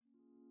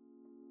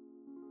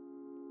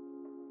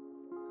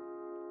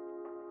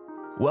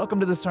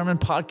Welcome to the Sermon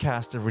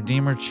Podcast of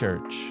Redeemer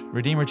Church.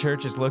 Redeemer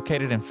Church is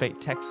located in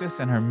Fate, Texas,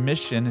 and her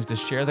mission is to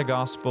share the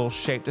gospel,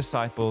 shape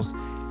disciples,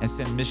 and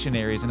send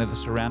missionaries into the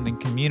surrounding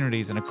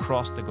communities and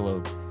across the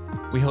globe.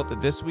 We hope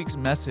that this week's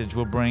message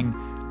will bring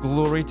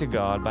glory to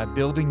God by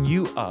building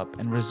you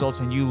up and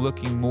result in you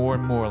looking more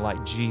and more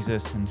like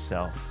Jesus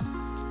himself.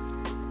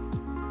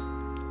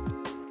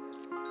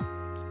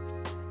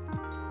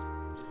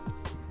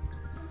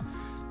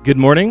 Good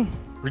morning,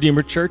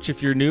 Redeemer Church.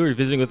 If you're new or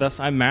visiting with us,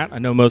 I'm Matt. I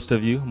know most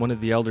of you. I'm one of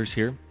the elders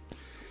here.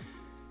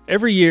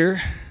 Every year,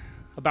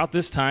 about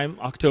this time,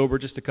 October,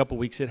 just a couple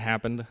weeks, it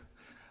happened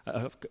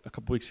a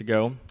couple weeks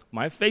ago,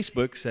 my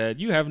Facebook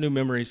said, "You have new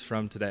memories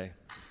from today."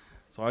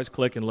 So I always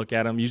click and look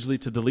at them, usually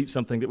to delete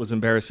something that was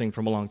embarrassing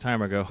from a long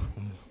time ago.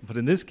 But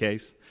in this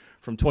case,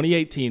 from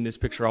 2018, this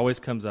picture always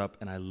comes up,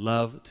 and I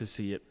love to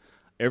see it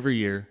every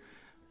year.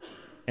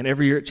 And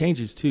every year it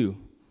changes, too.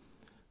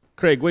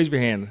 Craig, wave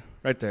your hand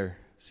right there.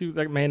 See what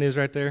that man is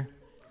right there?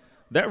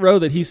 That row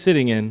that he's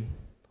sitting in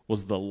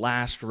was the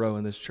last row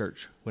in this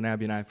church when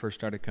Abby and I first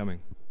started coming.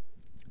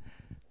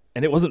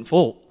 And it wasn't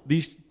full.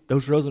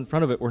 Those rows in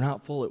front of it were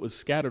not full. It was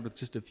scattered with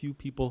just a few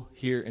people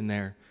here and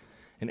there.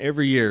 And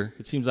every year,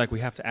 it seems like we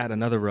have to add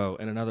another row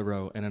and another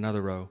row and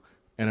another row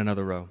and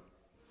another row.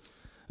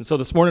 And so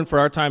this morning for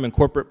our time in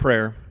corporate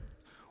prayer,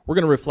 we're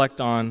going to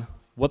reflect on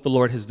what the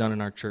Lord has done in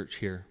our church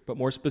here. But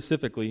more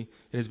specifically,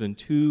 it has been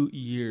 2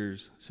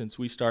 years since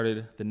we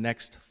started the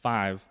Next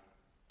 5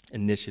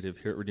 initiative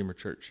here at Redeemer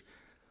Church.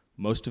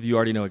 Most of you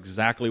already know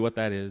exactly what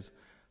that is,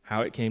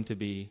 how it came to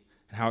be,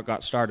 and how it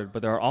got started.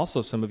 But there are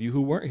also some of you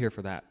who weren't here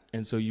for that.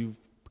 And so you've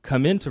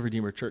come into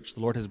Redeemer Church.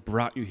 The Lord has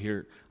brought you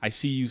here. I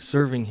see you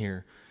serving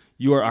here.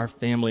 You are our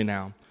family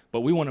now.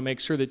 But we want to make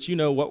sure that you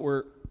know what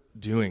we're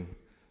doing.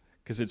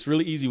 Because it's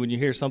really easy when you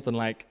hear something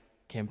like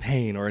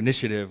campaign or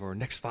initiative or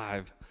Next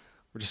 5.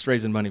 We're just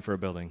raising money for a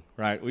building,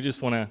 right? We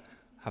just want to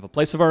have a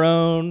place of our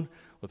own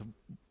with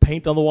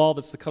paint on the wall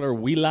that's the color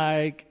we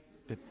like,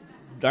 that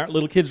aren't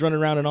little kids running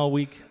around in all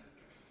week.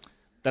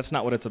 That's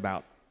not what it's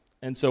about.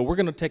 And so we're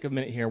going to take a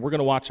minute here. We're going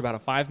to watch about a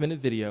 5-minute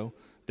video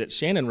that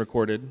Shannon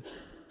recorded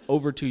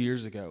over 2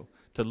 years ago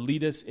to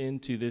lead us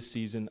into this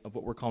season of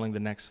what we're calling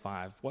the Next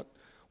 5, what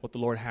the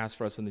Lord has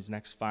for us in these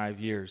next 5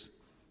 years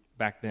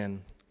back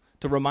then,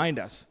 to remind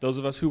us, those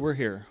of us who were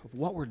here, of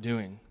what we're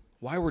doing,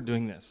 why we're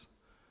doing this.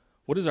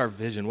 What is our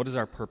vision? What is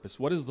our purpose?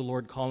 What is the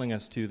Lord calling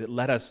us to that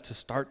led us to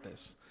start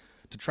this,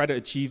 to try to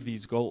achieve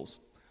these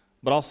goals?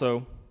 But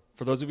also,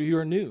 for those of you who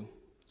are new,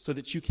 so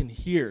that you can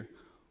hear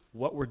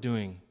what we're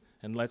doing.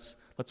 And let's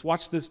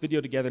watch this video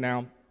together now,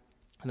 and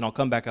then I'll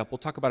come back up. We'll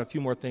talk about a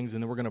few more things,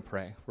 and then we're going to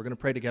pray. We're going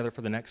to pray together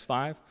for the Next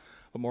 5,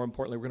 but more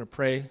importantly, we're going to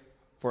pray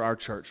for our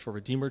church, for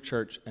Redeemer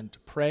Church, and to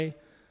pray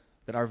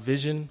that our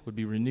vision would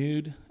be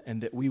renewed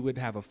and that we would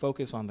have a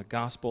focus on the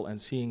gospel and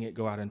seeing it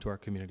go out into our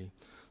community.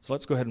 So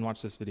let's go ahead and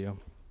watch this video.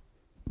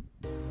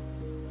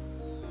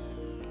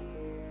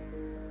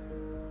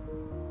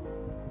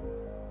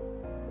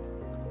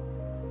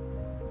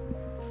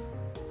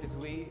 As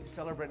we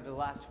celebrated the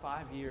last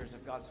 5 years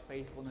of God's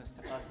faithfulness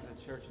to us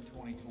as a church in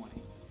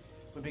 2020,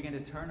 we begin to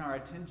turn our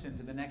attention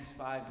to the next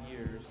 5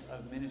 years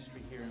of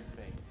ministry here in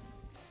Faith.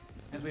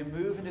 As we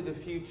move into the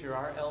future,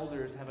 our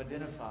elders have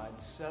identified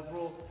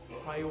several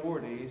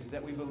priorities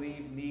that we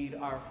believe need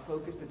our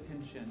focused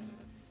attention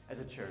as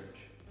a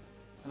church.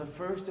 And the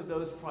first of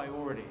those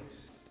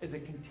priorities is a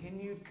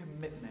continued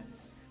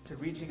commitment to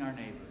reaching our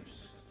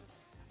neighbors.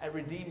 At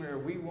Redeemer,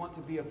 we want to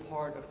be a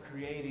part of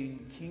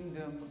creating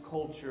kingdom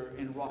culture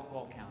in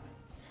Rockwall County.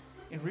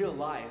 In real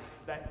life,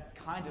 that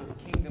kind of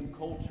kingdom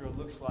culture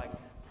looks like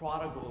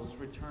prodigals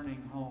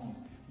returning home,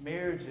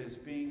 marriages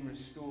being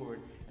restored,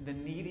 and the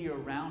needy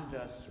around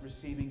us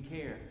receiving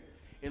care.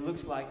 It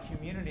looks like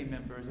community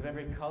members of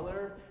every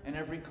color and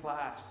every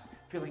class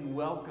feeling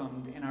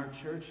welcomed in our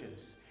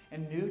churches,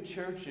 and new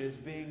churches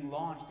being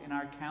launched in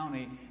our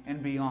county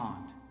and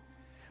beyond.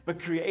 But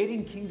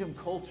creating kingdom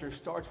culture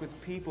starts with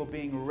people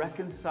being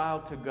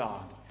reconciled to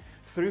God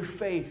through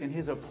faith in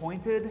His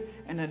appointed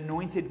and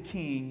anointed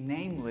King,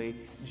 namely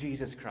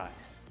Jesus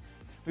Christ.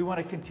 We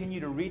want to continue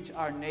to reach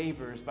our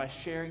neighbors by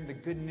sharing the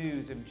good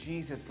news of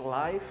Jesus'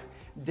 life,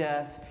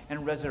 death,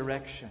 and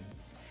resurrection,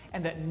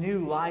 and that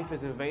new life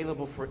is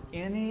available for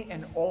any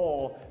and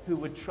all who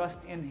would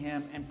trust in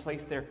Him and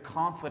place their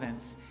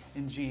confidence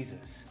in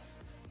Jesus.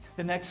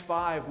 The Next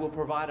 5 will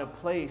provide a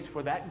place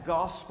for that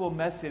gospel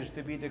message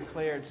to be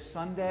declared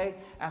Sunday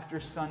after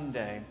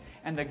Sunday,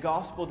 and the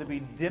gospel to be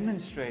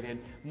demonstrated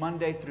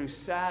Monday through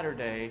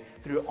Saturday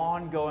through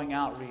ongoing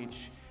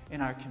outreach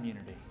in our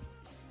community.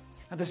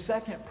 Now, the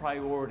second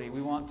priority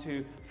we want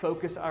to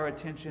focus our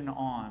attention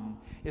on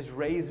is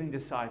raising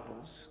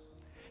disciples.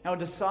 Now, a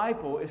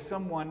disciple is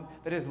someone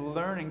that is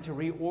learning to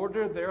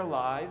reorder their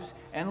lives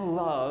and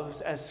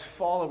loves as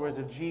followers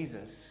of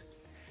Jesus.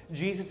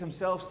 Jesus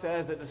himself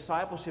says that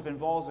discipleship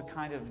involves a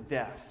kind of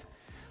death,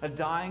 a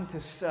dying to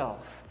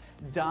self,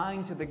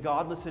 dying to the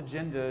godless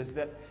agendas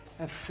that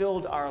have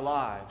filled our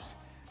lives,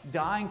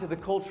 dying to the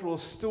cultural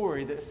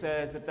story that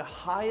says that the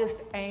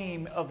highest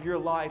aim of your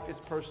life is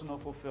personal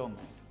fulfillment.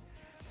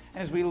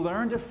 And as we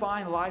learn to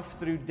find life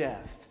through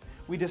death,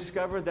 we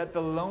discover that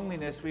the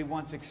loneliness we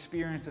once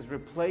experienced is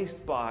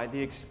replaced by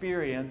the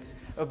experience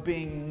of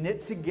being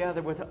knit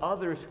together with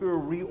others who are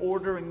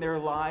reordering their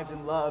lives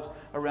and loves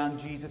around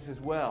Jesus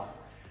as well.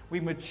 We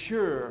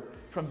mature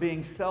from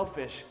being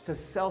selfish to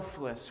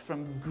selfless,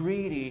 from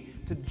greedy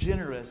to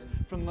generous,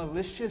 from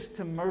malicious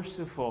to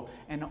merciful,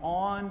 and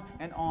on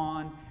and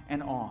on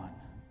and on.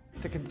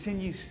 To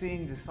continue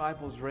seeing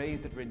disciples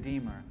raised at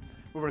Redeemer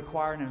will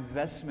require an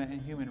investment in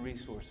human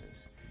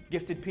resources.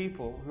 Gifted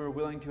people who are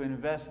willing to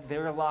invest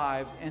their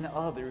lives in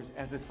others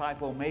as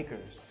disciple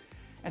makers.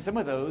 And some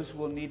of those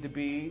will need to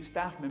be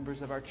staff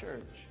members of our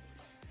church.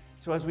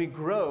 So as we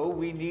grow,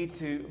 we need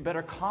to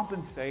better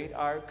compensate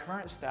our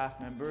current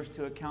staff members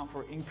to account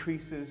for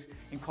increases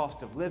in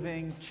cost of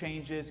living,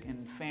 changes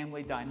in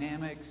family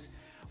dynamics,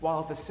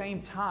 while at the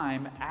same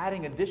time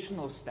adding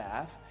additional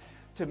staff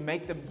to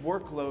make the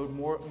workload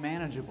more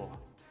manageable.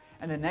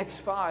 And the next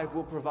 5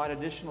 will provide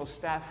additional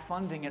staff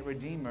funding at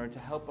Redeemer to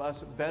help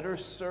us better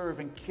serve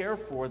and care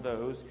for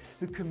those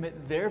who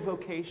commit their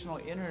vocational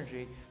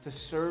energy to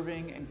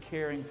serving and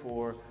caring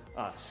for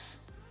us.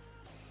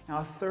 Now,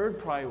 a third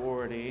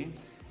priority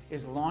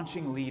is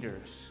launching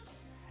leaders.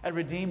 At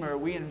Redeemer,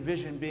 we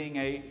envision being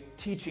a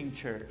teaching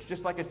church,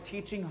 just like a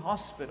teaching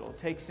hospital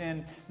takes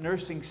in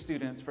nursing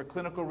students for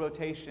clinical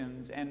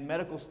rotations and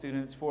medical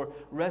students for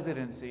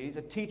residencies.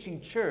 A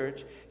teaching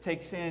church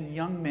takes in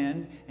young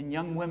men and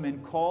young women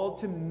called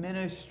to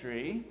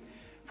ministry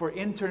for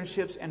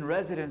internships and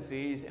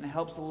residencies and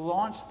helps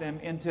launch them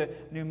into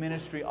new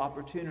ministry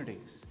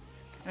opportunities.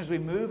 As we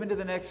move into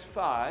the next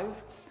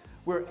 5,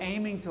 we're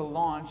aiming to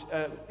launch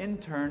an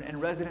intern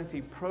and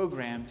residency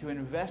program to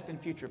invest in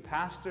future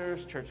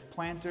pastors, church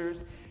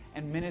planters,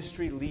 and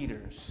ministry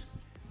leaders.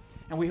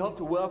 And we hope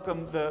to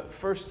welcome the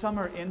first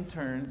summer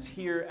interns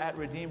here at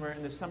Redeemer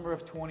in the summer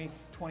of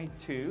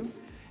 2022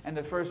 and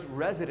the first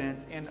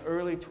resident in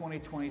early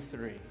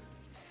 2023.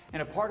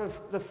 And a part of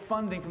the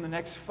funding from the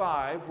next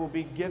 5 will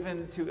be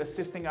given to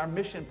assisting our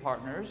mission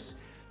partners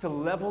to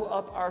level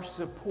up our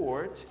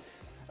support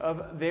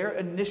of their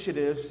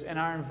initiatives and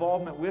our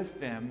involvement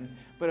with them,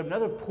 but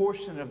another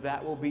portion of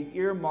that will be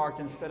earmarked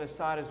and set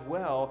aside as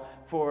well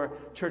for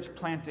church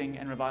planting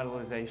and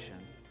revitalization.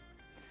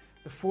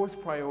 The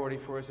fourth priority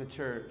for us at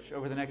church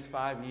over the next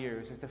 5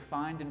 years is to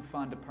find and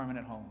fund a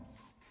permanent home.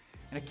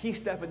 And a key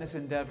step in this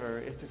endeavor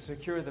is to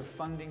secure the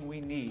funding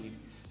we need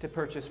to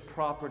purchase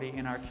property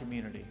in our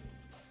community.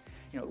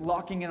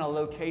 Locking in a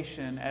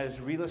location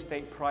as real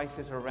estate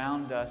prices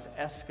around us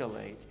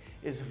escalate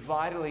is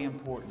vitally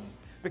important.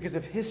 Because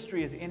if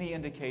history is any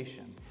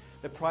indication,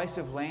 the price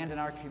of land in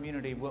our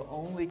community will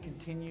only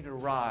continue to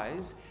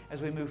rise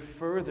as we move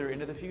further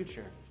into the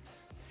future.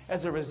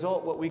 As a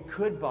result, what we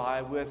could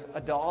buy with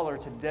 $1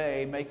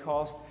 today may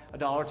cost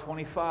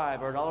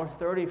 $1.25 or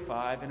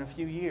 $1.35 in a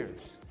few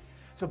years.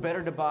 So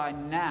better to buy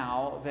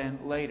now than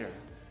later.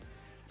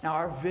 Now,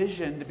 our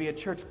vision to be a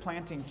church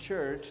planting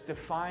church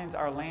defines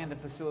our land and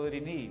facility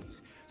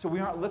needs. So we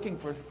aren't looking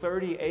for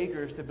 30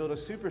 acres to build a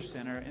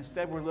supercenter.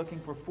 Instead, we're looking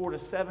for 4 to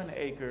 7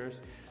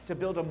 acres to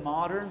build a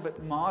modern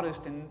but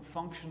modest and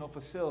functional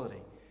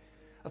facility.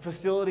 A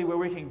facility where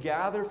we can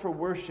gather for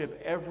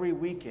worship every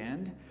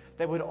weekend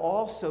that would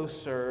also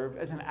serve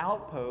as an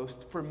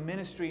outpost for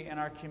ministry in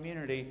our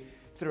community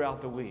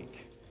throughout the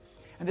week.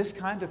 And this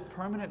kind of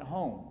permanent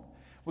home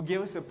will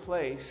give us a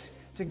place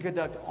to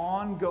conduct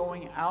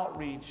ongoing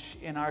outreach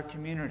in our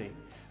community,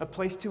 a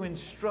place to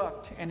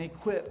instruct and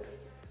equip,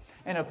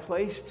 and a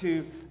place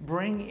to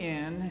bring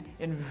in,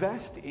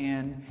 invest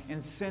in,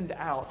 and send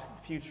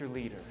out future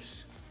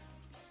leaders.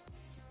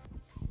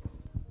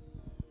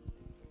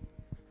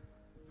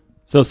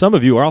 So some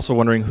of you are also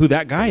wondering who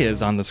that guy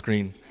is on the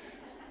screen.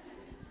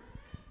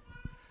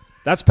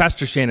 That's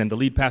Pastor Shannon, the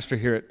lead pastor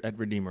here at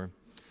Redeemer.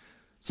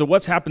 So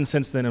what's happened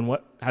since then and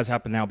what has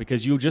happened now?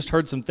 Because you just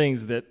heard some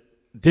things that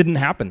didn't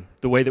happen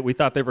the way that we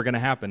thought they were going to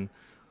happen.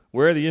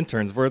 Where are the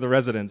interns? Where are the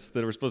residents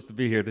that were supposed to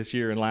be here this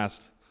year and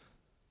last?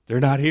 They're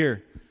not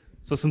here.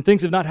 So some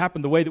things have not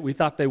happened the way that we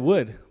thought they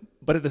would,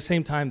 but at the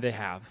same time they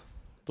have.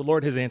 The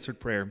Lord has answered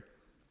prayer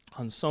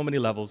on so many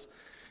levels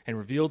and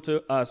revealed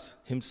to us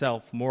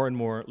himself more and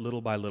more,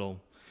 little by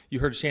little. You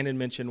heard Shannon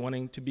mention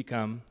wanting to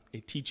become a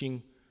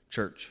teaching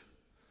church.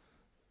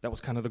 That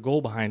was kind of the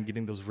goal behind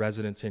getting those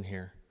residents in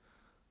here.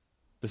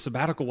 The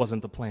sabbatical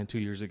wasn't the plan 2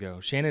 years ago.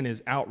 Shannon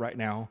is out right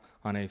now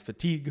on a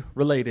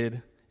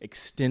fatigue-related,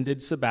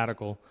 extended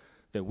sabbatical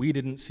that we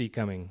didn't see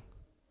coming.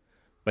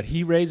 But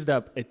he raised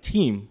up a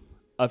team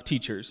of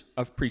teachers,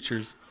 of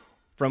preachers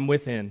from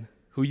within,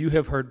 who you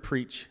have heard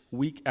preach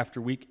week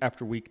after week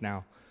after week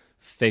now,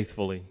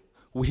 faithfully.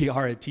 We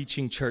are a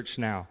teaching church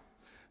now.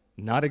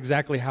 Not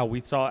exactly how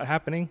we saw it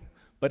happening,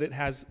 but it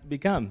has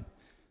become.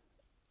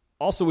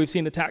 Also, we've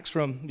seen attacks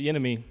from the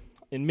enemy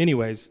in many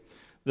ways.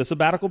 The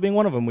sabbatical being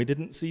one of them. We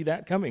didn't see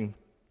that coming.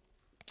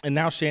 And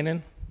now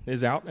Shannon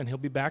is out, and he'll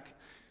be back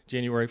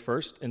January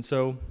 1st. And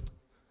so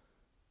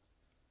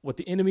what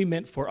the enemy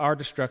meant for our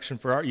destruction,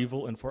 for our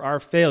evil, and for our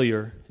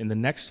failure in the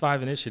next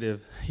 5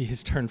 initiative, he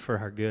has turned for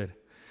our good.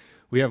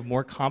 We have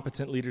more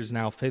competent leaders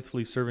now,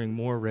 faithfully serving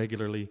more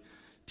regularly,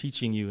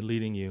 teaching you and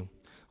leading you.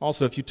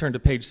 Also, if you turn to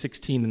page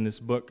 16 in this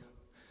book,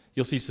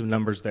 you'll see some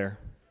numbers there.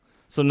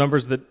 Some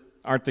numbers that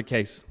aren't the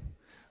case.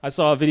 I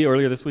saw a video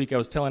earlier this week. I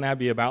was telling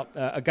Abby about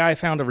a guy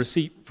found a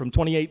receipt from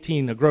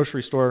 2018, a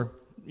grocery store,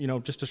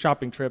 just a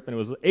shopping trip, and it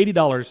was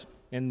 $80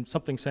 and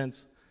something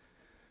cents.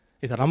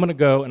 He thought, I'm going to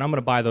go and I'm going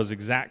to buy those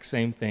exact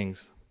same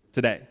things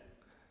today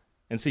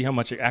and see how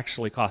much it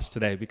actually costs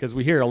today, because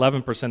we hear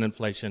 11%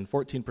 inflation,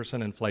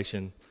 14%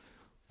 inflation.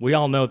 We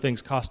all know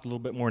things cost a little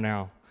bit more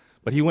now.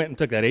 But he went and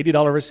took that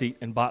 $80 receipt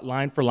and bought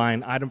line for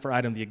line, item for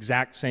item, the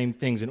exact same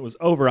things, and it was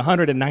over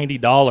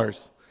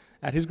 $190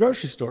 at his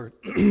grocery store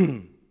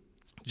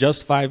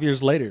just 5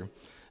 years later.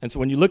 And so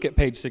when you look at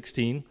page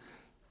 16,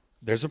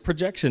 there's a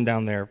projection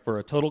down there for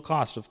a total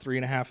cost of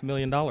 $3.5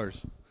 million.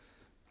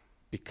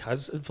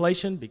 Because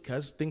inflation,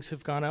 because things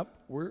have gone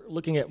up, we're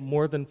looking at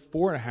more than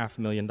 $4.5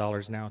 million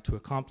now to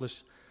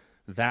accomplish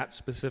that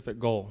specific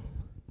goal.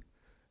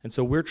 And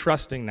so we're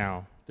trusting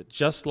now that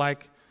just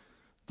like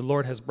the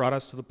Lord has brought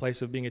us to the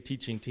place of being a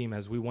teaching team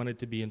as we wanted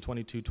to be in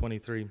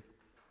 22-23,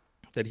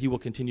 that he will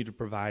continue to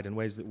provide in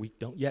ways that we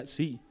don't yet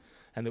see,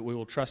 and that we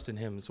will trust in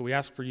him. So we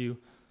ask for you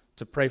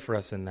to pray for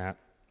us in that.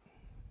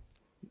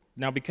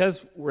 Now,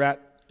 because we're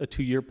at a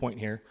 2-year point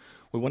here,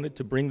 we wanted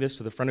to bring this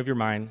to the front of your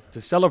mind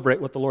to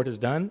celebrate what the Lord has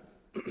done,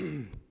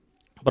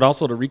 but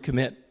also to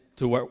recommit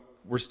to what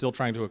we're still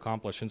trying to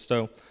accomplish. And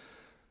so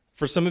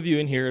for some of you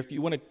in here, if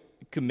you want to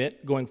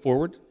commit going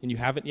forward and you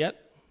haven't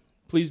yet,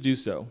 please do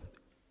so.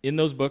 In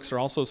those books are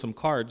also some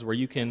cards where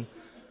you can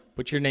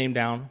put your name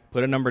down,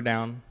 put a number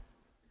down.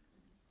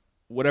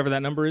 Whatever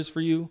that number is for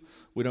you,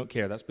 we don't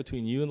care. That's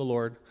between you and the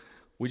Lord.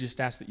 We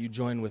just ask that you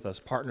join with us,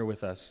 partner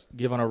with us,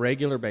 give on a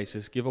regular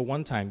basis, give a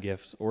one-time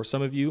gift. Or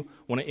some of you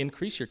want to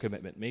increase your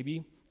commitment.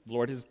 Maybe the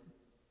Lord has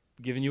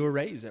given you a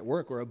raise at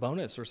work or a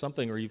bonus or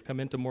something, or you've come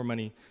into more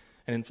money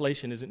and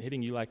inflation isn't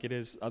hitting you like it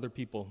is other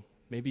people.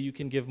 Maybe you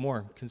can give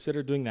more.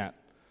 Consider doing that.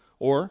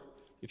 Or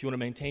if you want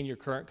to maintain your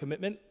current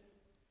commitment,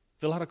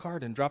 fill out a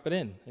card and drop it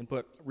in and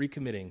put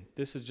recommitting.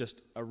 This is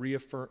just a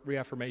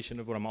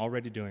reaffirmation of what I'm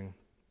already doing.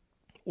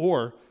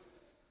 Or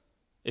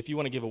if you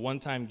want to give a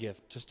one-time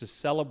gift just to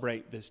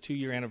celebrate this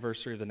 2-year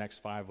anniversary of the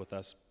Next 5 with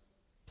us,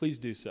 please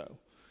do so.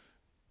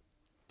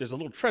 There's a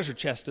little treasure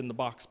chest in the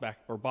box back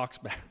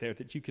there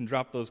that you can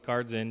drop those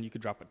cards in. You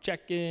could drop a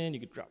check in,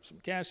 you could drop some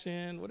cash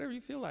in, whatever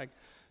you feel like.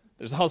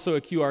 There's also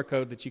a QR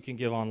code that you can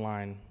give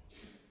online.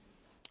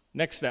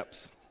 Next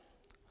steps,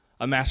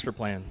 a master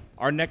plan.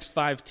 Our Next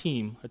 5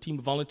 team, a team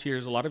of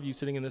volunteers, a lot of you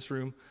sitting in this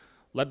room,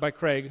 led by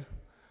Craig,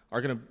 are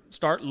going to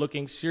start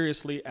looking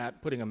seriously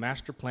at putting a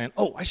master plan.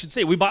 Oh, I should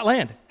say, we bought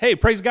land. Hey,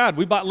 praise God,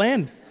 we bought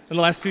land in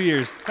the last 2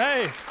 years.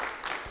 Hey.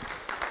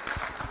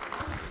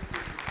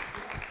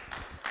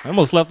 I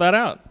almost left that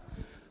out.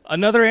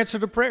 Another answer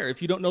to prayer.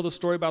 If you don't know the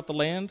story about the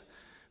land,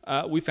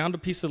 we found a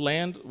piece of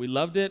land. We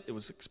loved it. It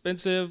was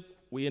expensive.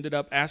 We ended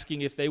up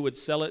asking if they would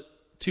sell it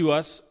to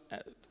us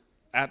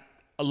at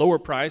a lower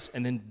price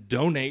and then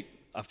donate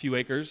a few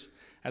acres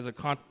as a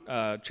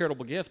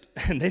charitable gift.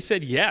 And they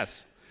said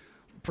yes.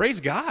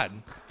 Praise God.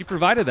 He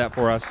provided that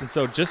for us. And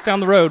so just down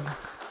the road,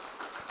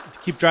 if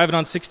you keep driving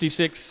on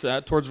 66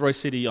 towards Roy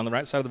City, on the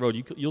right side of the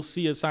road, you'll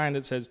see a sign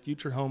that says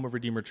Future Home of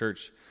Redeemer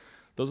Church.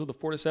 Those are the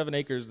 4 to 7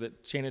 acres that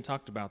Shannon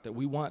talked about that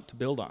we want to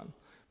build on.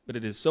 But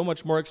it is so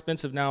much more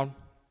expensive now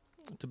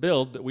to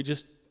build that we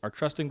just are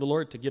trusting the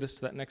Lord to get us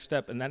to that next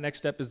step. And that next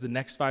step is the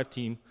Next 5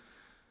 team,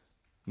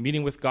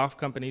 meeting with golf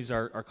companies,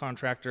 our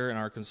contractor, and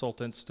our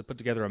consultants to put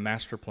together a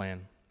master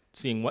plan,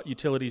 seeing what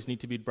utilities need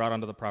to be brought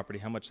onto the property,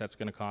 how much that's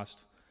going to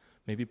cost.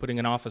 Maybe putting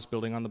an office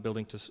building on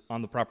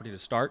the property to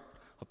start,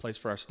 a place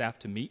for our staff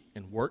to meet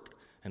and work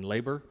and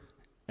labor,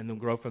 and then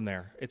grow from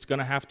there. It's going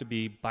to have to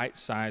be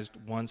bite-sized,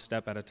 one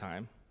step at a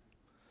time.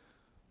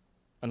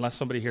 Unless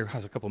somebody here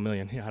has a couple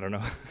million. Yeah, I don't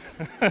know.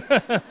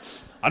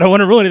 I don't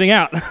want to rule anything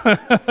out.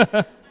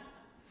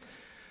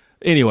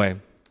 Anyway,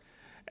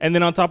 and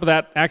then on top of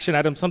that action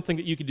item, something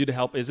that you could do to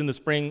help is in the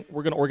spring,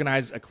 we're going to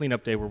organize a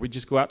cleanup day where we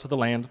just go out to the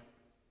land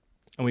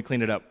and we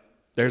clean it up.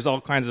 There's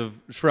all kinds of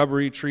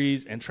shrubbery,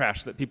 trees, and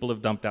trash that people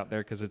have dumped out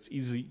there because it's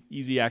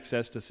easy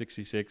access to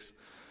 66.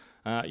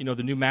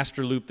 The new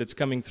master loop that's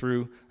coming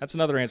through, that's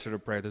another answer to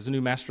prayer. There's a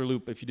new master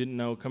loop, if you didn't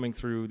know, coming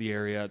through the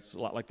area. It's a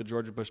lot like the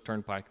Georgia Bush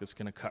Turnpike that's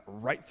going to cut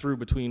right through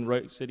between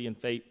Roy City and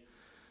Fate.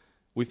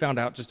 We found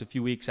out just a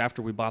few weeks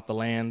after we bought the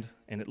land,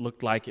 and it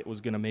looked like it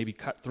was going to maybe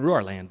cut through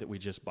our land that we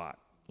just bought.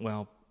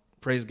 Well,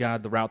 praise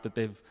God, the route that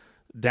they've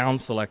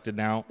down-selected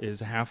now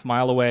is a half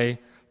mile away.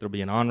 There'll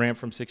be an on-ramp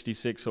from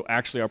 66, so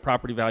actually our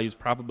property value is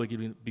probably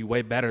going to be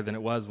way better than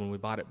it was when we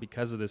bought it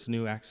because of this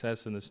new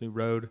access and this new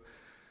road.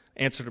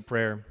 Answer to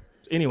prayer.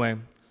 Anyway,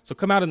 so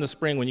come out in the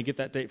spring when you get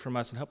that date from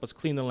us and help us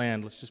clean the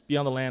land. Let's just be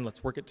on the land.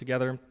 Let's work it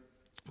together,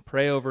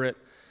 pray over it,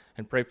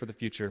 and pray for the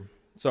future.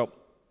 So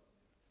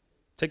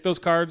take those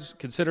cards,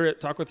 consider it,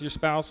 talk with your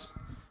spouse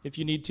if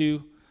you need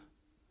to.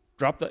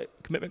 Drop the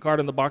commitment card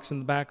in the box in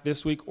the back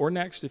this week or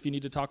next. If you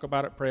need to talk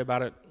about it, pray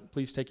about it,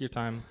 please take your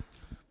time.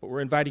 but we're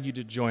inviting you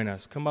to join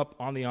us. Come up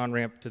on the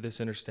on-ramp to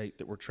this interstate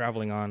that we're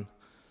traveling on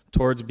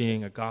towards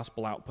being a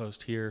gospel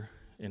outpost here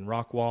in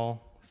Rockwall,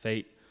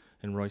 Fate,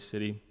 and Royce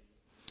City,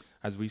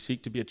 as we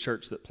seek to be a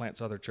church that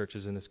plants other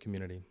churches in this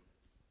community.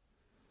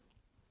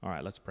 All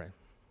right, let's pray.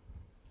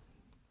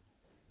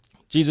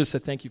 Jesus, I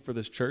thank you for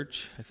this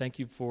church. I thank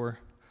you for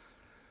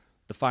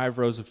the 5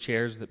 rows of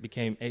chairs that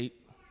became 8,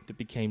 that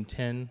became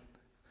 10,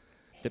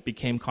 that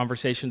became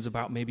conversations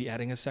about maybe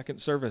adding a second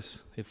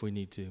service if we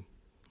need to.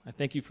 I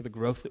thank you for the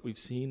growth that we've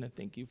seen. I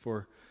thank you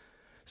for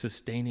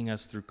sustaining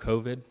us through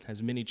COVID,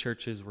 as many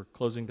churches were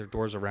closing their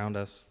doors around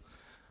us.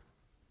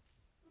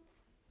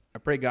 I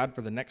pray, God,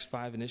 for the Next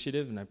 5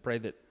 initiative, and I pray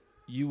that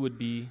you would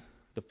be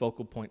the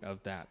focal point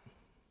of that.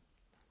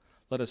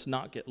 Let us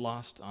not get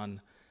lost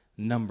on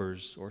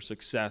numbers or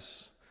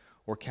success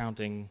or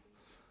counting,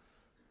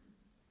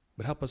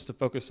 but help us to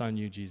focus on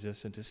you,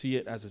 Jesus, and to see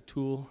it as a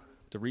tool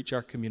to reach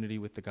our community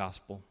with the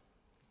gospel.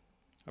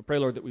 I pray,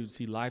 Lord, that we would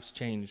see lives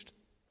changed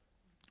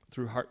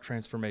through heart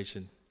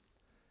transformation.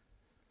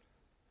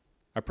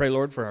 I pray,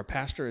 Lord, for our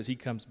pastor as he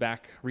comes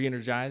back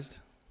re-energized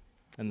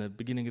in the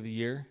beginning of the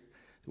year,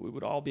 that we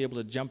would all be able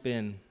to jump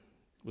in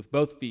with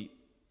both feet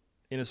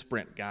in a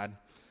sprint, God,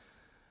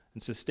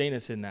 and sustain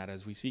us in that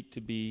as we seek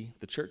to be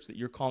the church that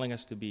you're calling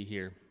us to be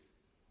here.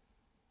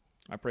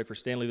 I pray for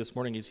Stanley this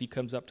morning as he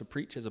comes up to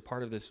preach as a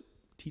part of this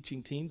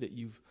teaching team that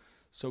you've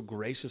so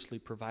graciously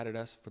provided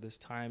us for this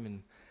time.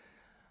 And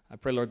I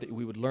pray, Lord, that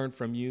we would learn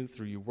from you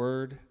through your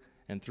word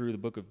and through the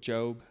book of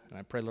Job. And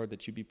I pray, Lord,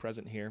 that you be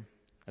present here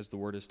as the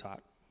word is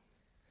taught.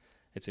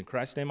 It's in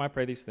Christ's name I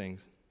pray these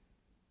things.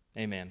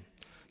 Amen.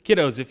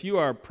 Kiddos, if you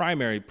are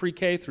primary,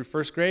 pre-K through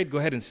first grade, go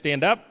ahead and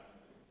stand up.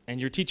 And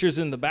your teacher's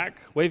in the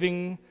back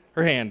waving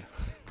her hand.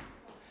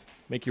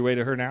 Make your way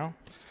to her now.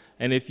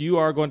 And if you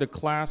are going to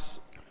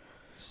class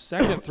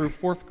 2nd through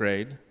 4th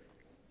grade,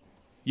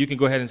 you can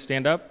go ahead and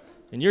stand up.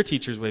 And your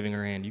teacher's waving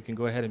her hand. You can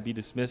go ahead and be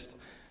dismissed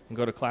and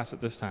go to class at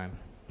this time.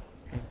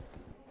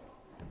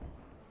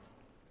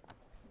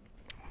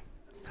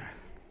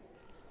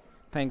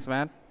 Thanks,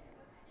 Matt.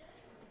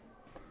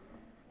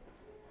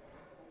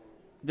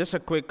 Just a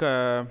quick,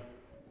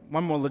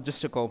 one more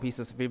logistical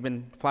pieces. We've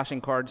been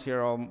flashing cards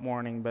here all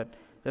morning, but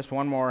just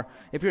one more.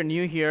 If you're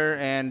new here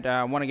and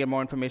want to get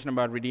more information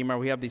about Redeemer,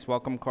 we have these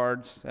welcome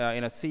cards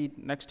in a seat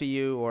next to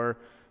you, or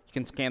you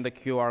can scan the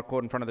QR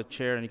code in front of the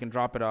chair and you can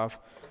drop it off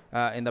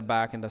in the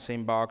back in the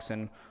same box,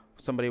 and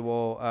somebody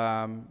will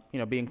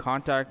be in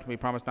contact. We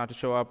promise not to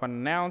show up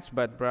unannounced,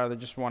 but rather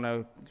just want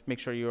to make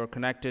sure you are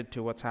connected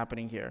to what's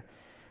happening here.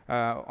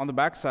 On the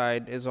back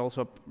side is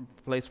also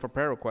a place for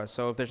prayer requests.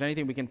 So if there's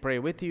anything we can pray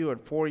with you or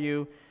for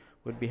you,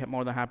 we'd be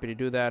more than happy to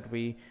do that.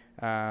 We,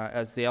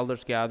 as the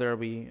elders gather,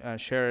 we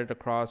share it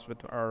across with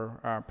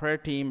our prayer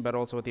team, but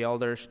also with the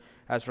elders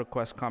as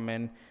requests come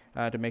in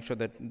to make sure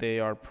that they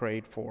are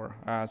prayed for.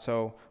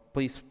 So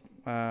please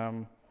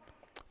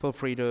feel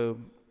free to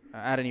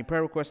add any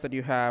prayer requests that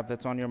you have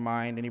that's on your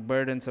mind, any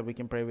burdens that we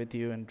can pray with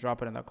you, and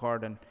drop it in the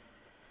card, and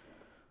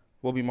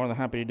we'll be more than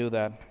happy to do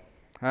that.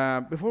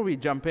 Before we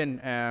jump in,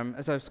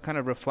 as I was kind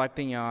of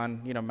reflecting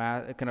on,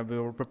 Matt, we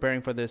were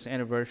preparing for this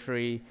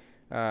anniversary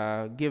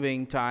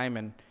giving time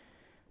and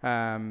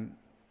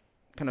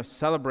kind of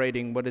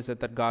celebrating what is it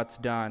that God's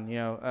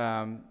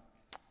done.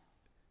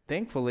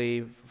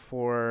 Thankfully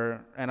we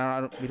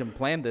didn't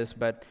plan this,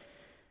 but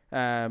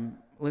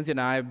Lindsay and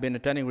I have been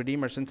attending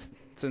Redeemer since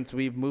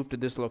we've moved to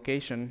this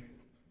location,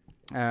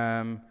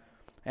 and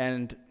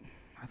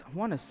I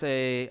want to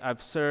say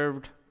I've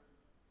served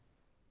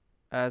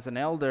as an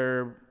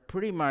elder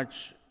pretty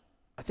much,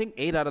 I think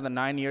 8 out of the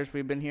 9 years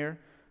we've been here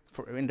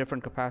in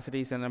different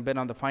capacities, and I've been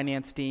on the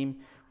finance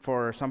team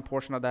for some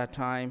portion of that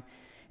time.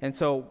 And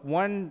so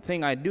one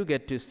thing I do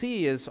get to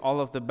see is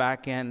all of the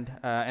back end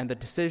and the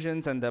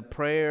decisions and the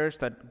prayers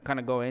that kind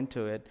of go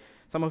into it.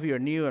 Some of you are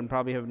new and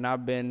probably have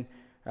not been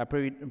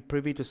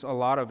privy to a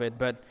lot of it,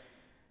 but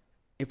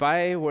if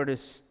I were to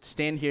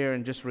stand here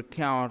and just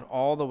recount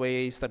all the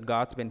ways that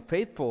God's been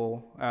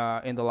faithful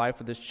in the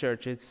life of this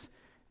church, it's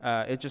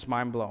just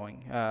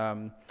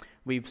mind-blowing.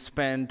 We've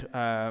spent,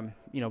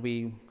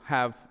 we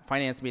have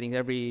finance meetings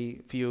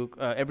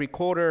every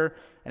quarter,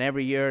 and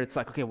every year it's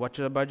like, okay, what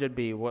should the budget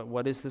be?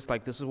 What is this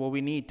like? This is what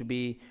we need to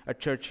be a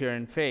church here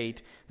in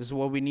Fate. This is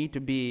what we need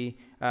to be,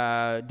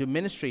 do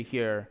ministry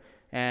here.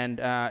 And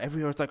every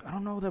year it's like, I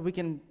don't know that we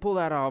can pull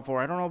that off,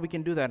 or I don't know if we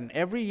can do that. And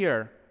every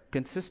year,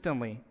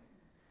 consistently,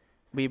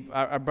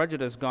 our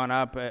budget has gone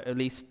up at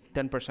least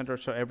 10% or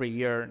so every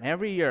year. And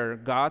every year,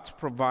 God's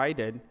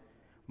provided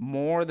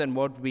more than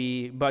what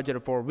we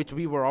budgeted for, which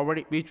we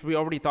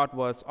already thought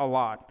was a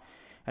lot.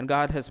 And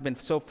God has been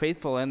so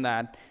faithful in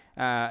that.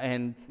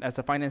 And as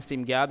the finance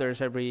team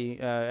gathers every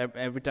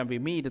time we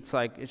meet, it's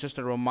just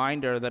a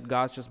reminder that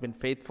God's just been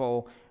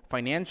faithful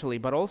financially,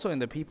 but also in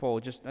the people.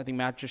 I think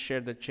Matt just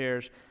shared the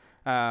chairs.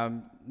 I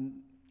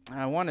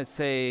want to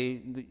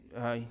say,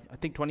 I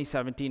think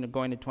 2017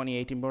 going to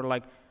 2018, we were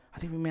like, I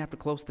think we may have to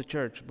close the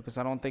church because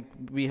I don't think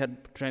we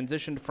had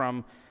transitioned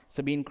from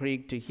Sabine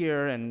Creek to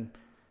here, and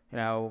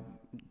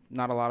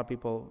Not a lot of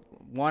people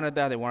wanted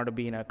that. They wanted to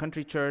be in a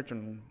country church,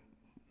 and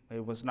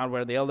it was not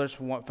where the elders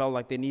felt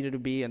like they needed to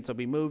be, and so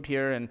we moved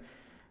here, and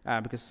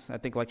because I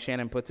think, like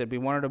Shannon puts it, we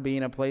wanted to be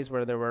in a place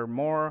where there were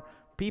more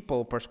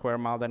people per square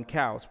mile than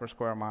cows per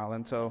square mile,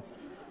 and so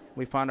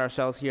we found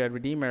ourselves here at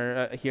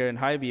Redeemer, here in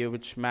Highview,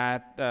 which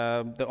Matt,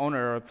 the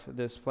owner of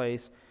this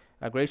place,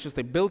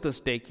 graciously built this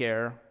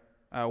daycare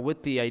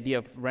with the idea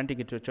of renting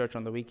it to a church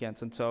on the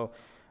weekends. And so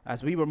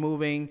as we were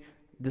moving,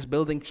 this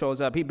building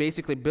shows up. He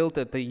basically built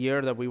it the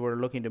year that we were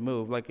looking to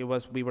move.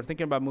 We were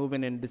thinking about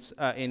moving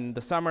in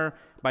the summer.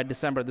 By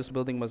December, this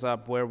building was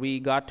up, where we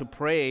got to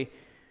pray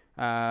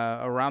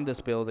around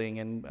this building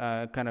and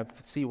kind of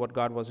see what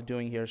God was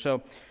doing here.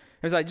 So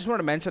I just want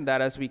to mention that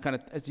as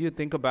you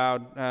think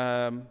about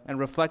and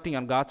reflecting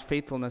on God's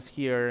faithfulness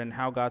here and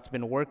how God's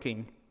been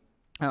working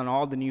and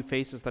all the new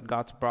faces that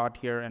God's brought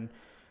here. And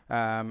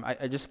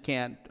I just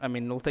can't,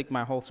 it'll take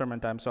my whole sermon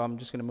time, so I'm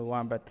just going to move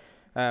on. But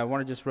I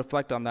want to just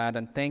reflect on that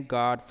and thank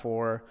God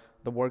for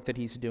the work that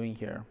He's doing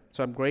here.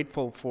 So I'm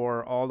grateful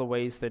for all the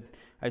ways that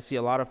I see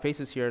a lot of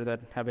faces here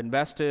that have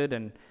invested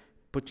and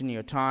put in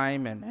your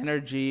time and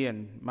energy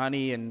and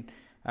money. And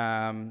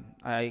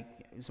I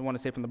just want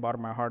to say from the bottom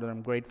of my heart that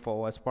I'm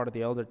grateful as part of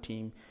the elder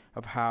team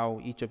of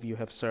how each of you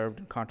have served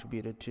and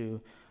contributed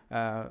to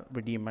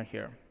Redeemer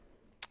here.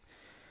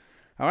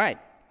 All right.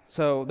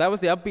 So that was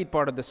the upbeat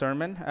part of the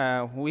sermon.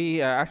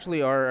 We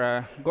actually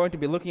are going to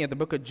be looking at the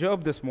book of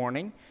Job this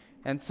morning.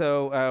 And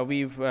so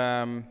we've,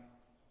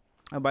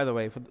 by the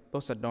way, for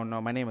those that don't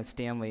know, my name is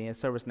Stanley. I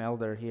serve as an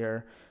elder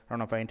here. I don't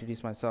know if I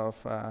introduced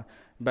myself,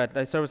 but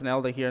I serve as an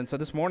elder here. And so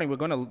this morning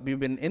we've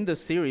been in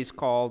this series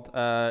called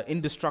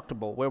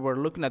Indestructible, where we're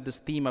looking at this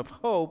theme of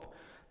hope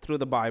through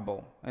the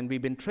Bible. And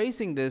we've been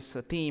tracing this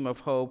theme of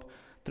hope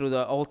through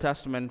the Old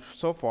Testament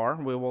so far.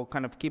 We will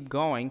kind of keep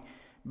going.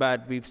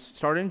 But we've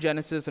started in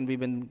Genesis, and we've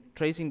been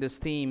tracing this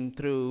theme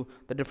through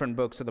the different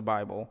books of the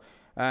Bible.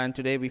 And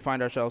today we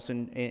find ourselves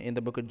in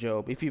the book of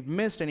Job. If you've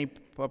missed any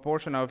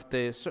portion of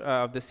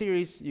the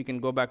series, you can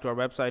go back to our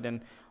website,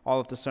 and all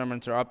of the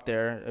sermons are up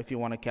there if you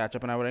want to catch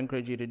up. And I would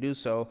encourage you to do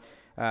so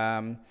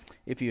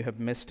if you have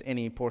missed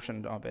any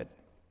portion of it.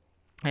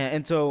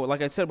 And so,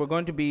 like I said, we're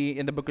going to be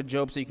in the book of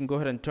Job, so you can go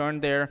ahead and turn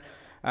there.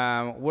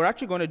 We're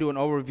actually going to do an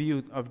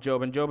overview of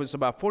Job, and Job is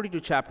about 42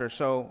 chapters,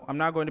 so I'm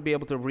not going to be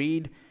able to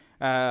read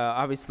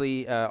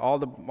obviously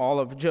all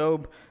of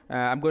Job.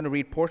 I'm going to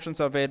read portions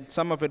of it.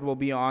 Some of it will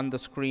be on the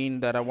screen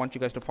that I want you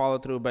guys to follow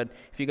through, but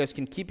if you guys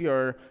can keep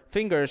your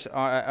fingers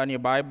on your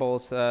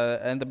Bibles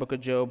and the book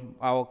of Job,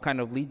 I'll kind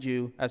of lead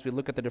you as we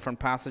look at the different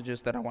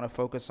passages that I want to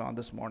focus on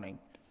this morning.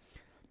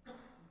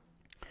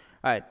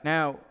 All right,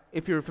 now,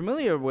 if you're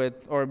familiar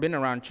with or been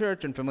around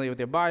church and familiar with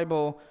your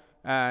Bible,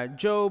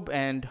 Job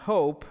and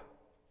hope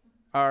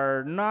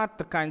are not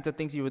the kinds of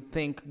things you would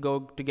think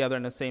go together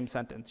in the same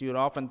sentence. You would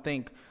often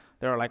think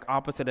there are like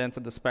opposite ends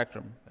of the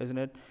spectrum, isn't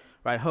it?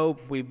 Right,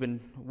 hope,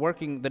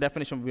 the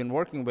definition we've been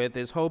working with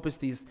is hope is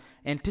this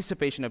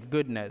anticipation of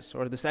goodness,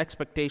 or this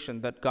expectation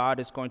that God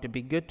is going to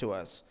be good to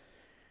us.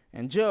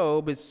 And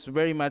Job is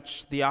very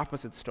much the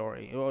opposite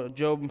story.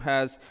 Job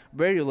has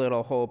very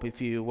little hope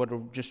if you were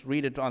to just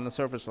read it on the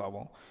surface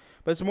level.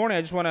 But this morning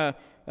I just want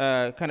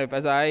to kind of,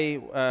 as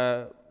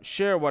I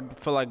share what I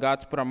feel like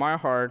God's put on my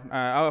heart,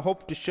 I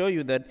hope to show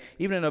you that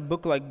even in a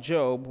book like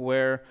Job,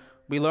 where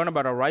we learn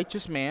about a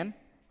righteous man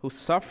who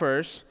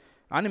suffers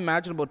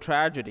unimaginable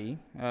tragedy,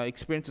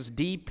 experiences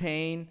deep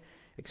pain,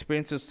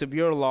 experiences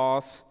severe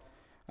loss,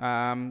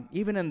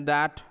 even in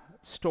that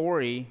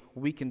story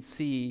we can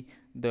see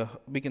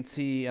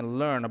and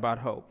learn about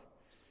hope.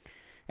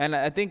 And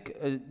I think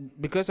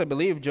because I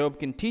believe Job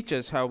can teach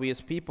us how we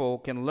as people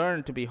can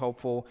learn to be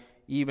hopeful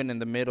even in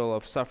the middle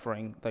of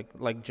suffering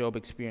like Job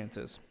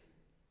experiences.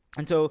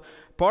 And so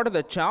part of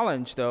the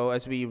challenge, though,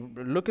 as we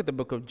look at the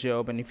book of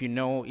Job, and if you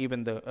know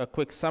even a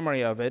quick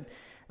summary of it,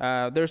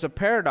 there's a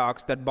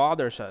paradox that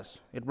bothers us.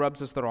 It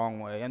rubs us the wrong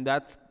way. And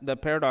that's the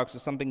paradox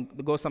is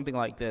goes something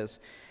like this.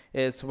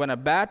 It's when a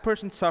bad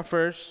person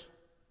suffers,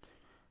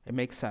 it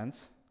makes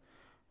sense.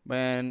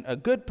 When a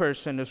good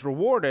person is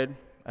rewarded,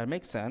 it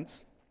makes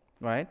sense,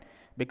 right?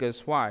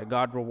 Because why?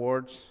 God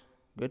rewards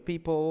good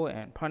people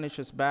and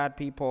punishes bad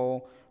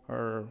people,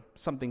 or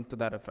something to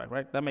that effect,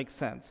 right? That makes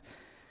sense.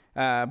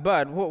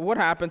 But what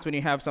happens when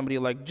you have somebody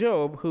like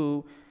Job,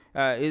 who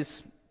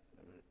is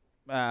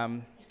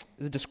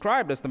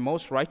described as the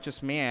most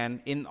righteous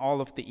man in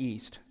all of the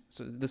East?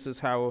 So this is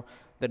how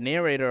the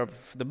narrator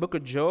of the book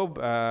of Job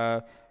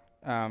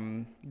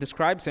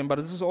describes him, but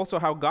this is also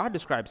how God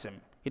describes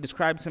him. He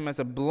describes him as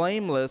a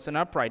blameless and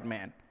upright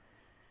man.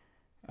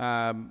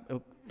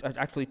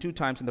 Actually 2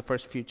 times in the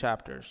first few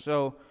chapters.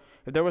 So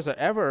if there was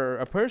ever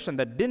a person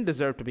that didn't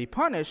deserve to be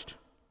punished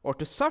or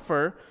to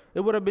suffer, it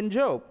would have been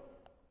Job.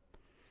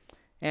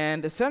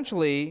 And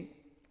essentially,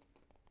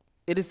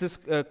 it is this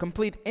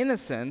complete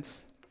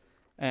innocence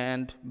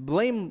and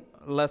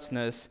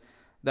blamelessness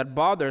that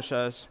bothers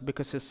us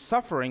because his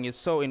suffering is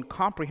so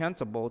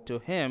incomprehensible to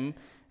him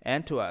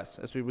and to us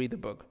as we read the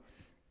book.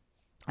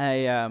 So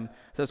I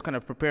was kind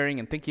of preparing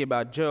and thinking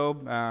about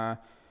Job.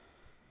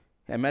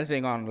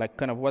 meditating on like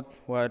kind of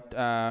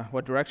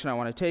what direction I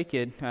want to take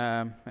it,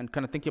 and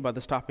kind of thinking about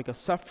this topic of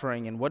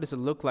suffering and what does it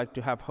look like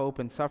to have hope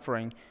in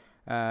suffering.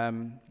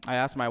 I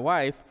asked my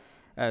wife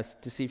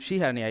to see if she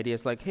had any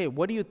ideas, like, hey,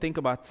 what do you think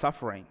about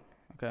suffering?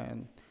 Okay,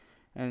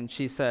 and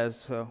she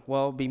says,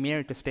 well, be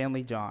married to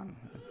Stanley John.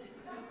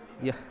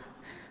 Yeah,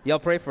 y'all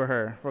pray for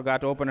her, for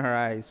God to open her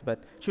eyes.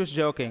 But she was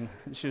joking.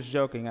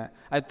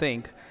 I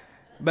think.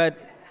 But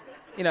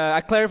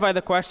I clarify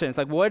the question. It's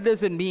like, what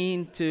does it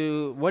mean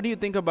what do you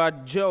think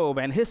about Job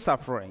and his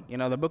suffering?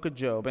 The book of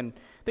Job. And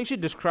I think she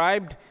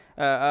described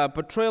a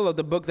portrayal of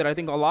the book that I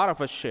think a lot of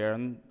us share.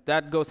 And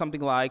that goes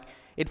something like,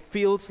 it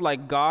feels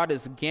like God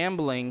is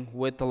gambling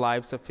with the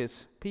lives of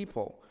his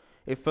people.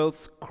 It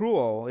feels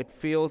cruel.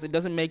 It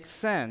doesn't make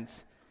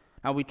sense.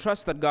 Now, we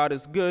trust that God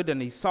is good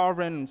and he's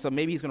sovereign, so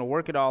maybe he's going to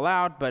work it all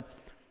out, but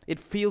it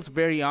feels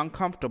very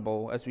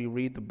uncomfortable as we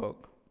read the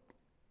book.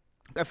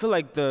 I feel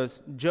like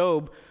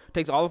Job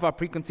takes all of our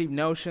preconceived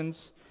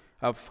notions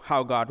of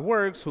how God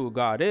works, who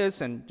God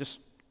is, and just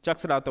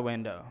chucks it out the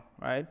window,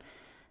 right?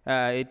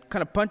 It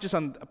kind of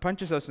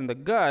punches us in the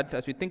gut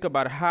as we think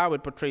about how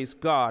it portrays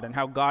God and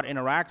how God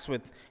interacts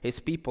with his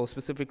people,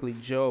 specifically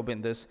Job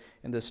in this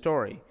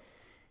story.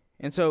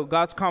 And so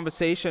God's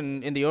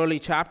conversation in the early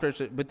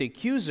chapters with the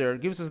accuser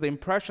gives us the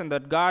impression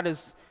that God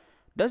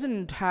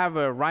doesn't have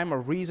a rhyme or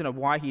reason of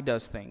why he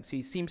does things.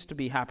 He seems to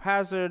be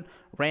haphazard,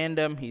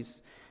 random.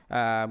 He's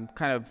kind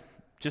of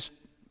just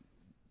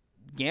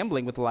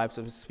gambling with the lives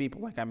of his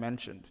people, like I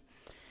mentioned.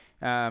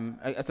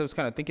 As I was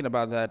kind of thinking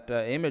about that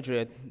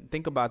imagery, I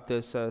think about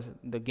this,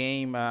 the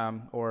game, I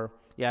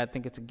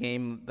think it's a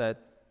game that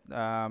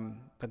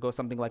goes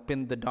something like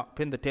pin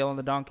the tail on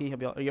the donkey.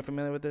 Are you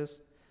familiar with this?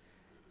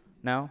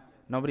 No?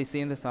 Nobody's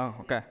seen this? Oh,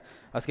 okay.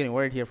 I was getting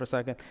worried here for a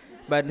second.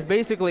 But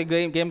basically,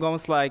 game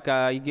goes like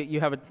you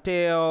have a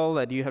tail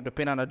that you have to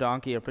pin on a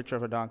donkey, a picture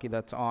of a donkey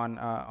that's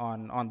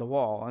on the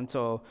wall. And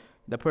so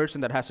the person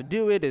that has to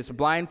do it is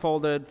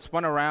blindfolded,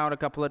 spun around a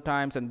couple of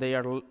times, and they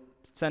are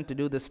sent to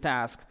do this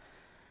task.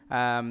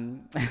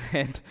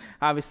 And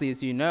obviously,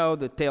 as you know,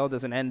 the tail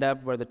doesn't end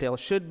up where the tail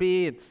should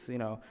be. It's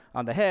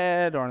on the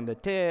head or on the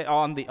tail,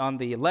 on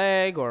the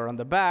leg or on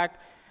the back,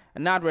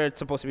 and not where it's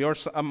supposed to be, or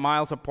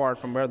miles apart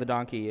from where the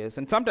donkey is.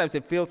 And sometimes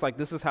it feels like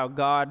this is how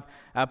God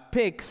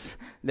picks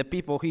the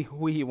people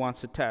who he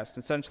wants to test.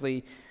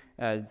 Essentially,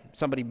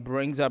 somebody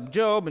brings up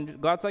Job,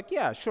 and God's like,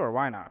 yeah, sure,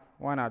 why not?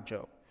 Why not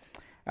Job?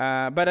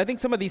 But I think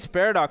some of these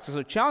paradoxes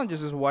or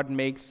challenges is what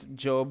makes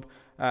Job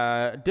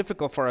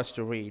difficult for us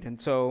to read.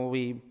 And so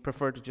we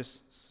prefer to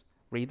just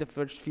read the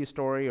first few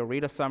stories or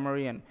read a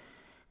summary and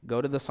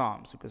go to the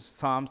Psalms, because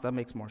Psalms, that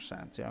makes more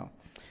sense,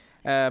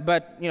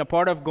 But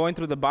part of going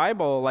through the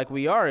Bible like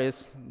we are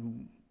is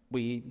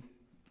we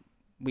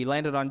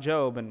landed on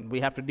Job and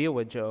we have to deal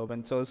with Job,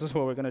 and so this is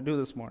what we're going to do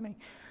this morning.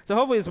 So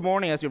hopefully this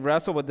morning, as we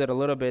wrestle with it a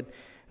little bit,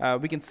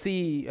 we can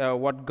see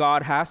what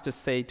God has to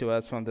say to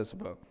us from this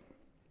book.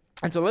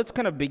 And so let's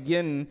kind of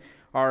begin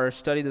our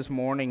study this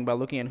morning by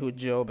looking at who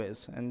Job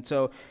is. And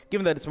so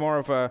given that it's more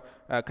of a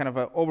kind of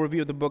an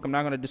overview of the book, I'm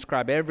not going to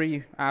describe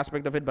every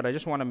aspect of it, but I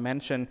just want to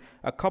mention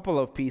a couple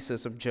of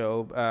pieces of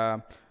Job,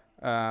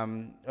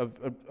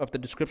 of the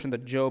description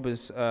that Job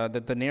is,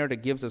 that the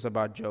narrative gives us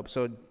about Job.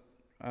 So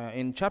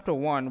in chapter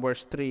 1,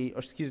 verse 3,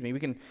 we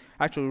can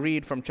actually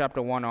read from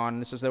chapter 1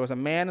 on. It says, there was a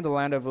man in the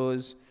land of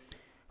Uz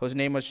whose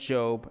name was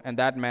Job, and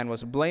that man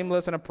was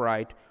blameless and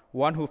upright,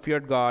 one who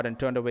feared God and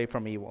turned away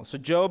from evil. So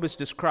Job is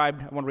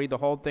described, I won't read the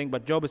whole thing,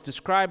 but Job is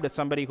described as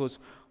somebody who's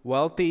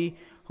wealthy,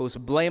 who's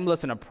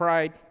blameless and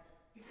upright.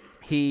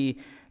 He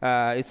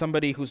is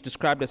somebody who's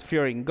described as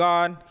fearing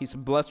God. He's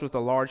blessed with a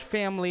large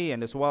family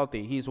and is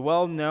wealthy. He's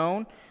well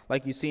known,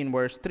 like you see in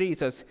verse 3. He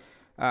says,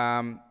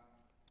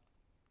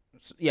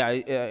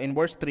 in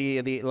verse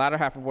 3, the latter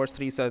half of verse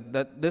 3 says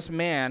that this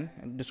man,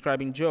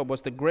 describing Job,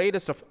 was the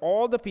greatest of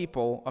all the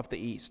people of the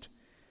East.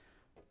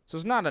 So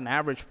it's not an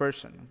average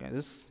person.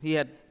 Okay? He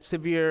had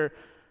severe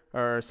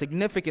or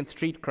significant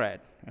street cred,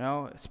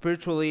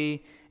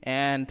 spiritually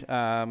and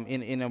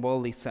in a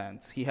worldly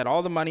sense. He had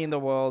all the money in the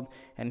world,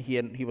 and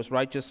he was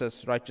righteous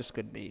as righteous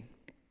could be.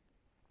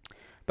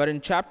 But in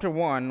chapter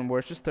 1,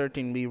 verses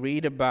 13, we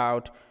read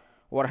about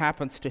what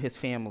happens to his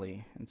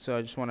family. And so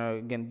I just want to,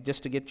 again,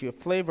 just to get you a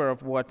flavor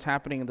of what's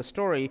happening in the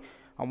story,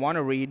 I want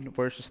to read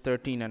verses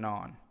 13 and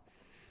on.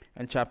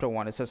 In chapter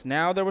 1, it says,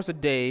 now there was a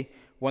day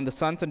when the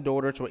sons and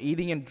daughters were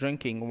eating and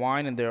drinking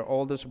wine in their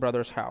oldest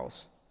brother's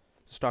house.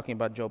 It's talking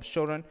about Job's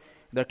children.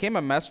 There came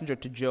a messenger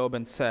to Job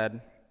and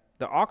said,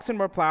 the oxen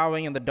were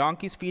plowing and the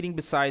donkeys feeding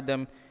beside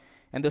them,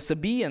 and the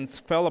Sabaeans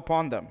fell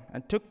upon them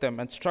and took them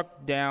and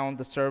struck down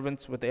the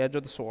servants with the edge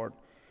of the sword.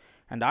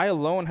 And I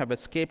alone have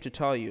escaped to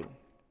tell you.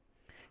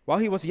 While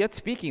he was yet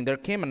speaking, there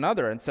came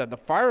another and said, the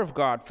fire of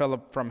God fell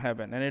up from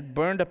heaven, and it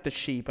burned up the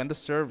sheep and the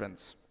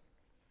servants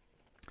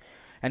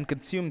and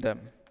consumed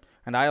them.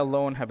 And I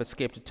alone have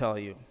escaped to tell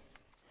you.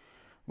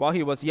 While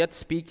he was yet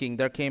speaking,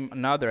 there came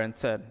another and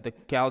said, the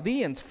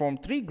Chaldeans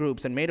formed 3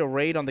 groups and made a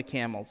raid on the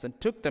camels, and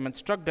took them and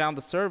struck down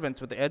the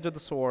servants with the edge of the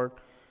sword,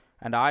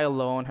 and I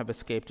alone have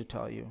escaped to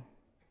tell you.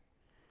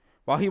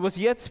 While he was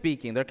yet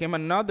speaking, there came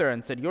another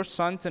and said, Your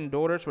sons and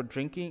daughters were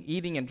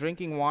eating and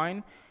drinking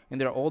wine in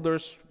their older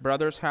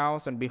brother's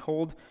house, and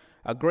behold,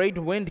 a great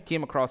wind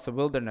came across the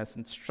wilderness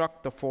and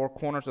struck the four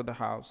corners of the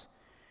house,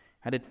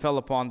 and it fell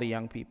upon the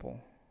young people,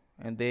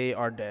 and they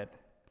are dead.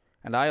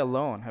 And I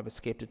alone have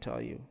escaped to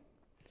tell you.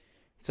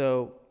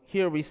 So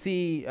here we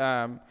see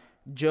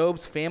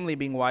Job's family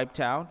being wiped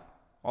out,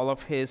 all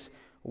of his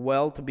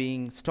wealth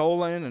being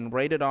stolen and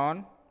raided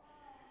on.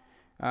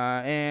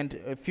 And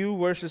a few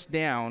verses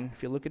down,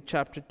 if you look at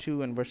chapter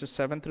 2 and verses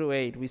 7 through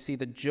 8, we see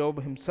that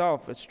Job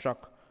himself is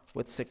struck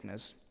with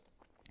sickness.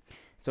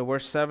 So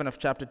verse 7 of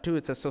chapter 2,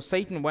 it says, So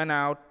Satan went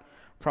out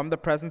from the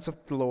presence of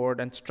the Lord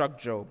and struck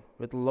Job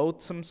with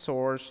loathsome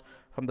sores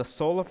from the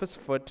sole of his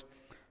foot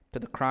to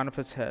the crown of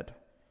his head.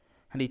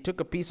 And he took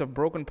a piece of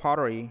broken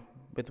pottery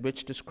with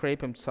which to scrape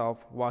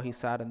himself while he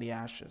sat in the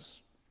ashes.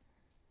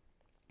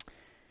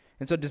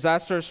 And so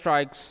disaster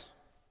strikes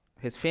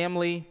his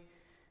family,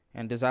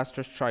 and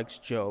disaster strikes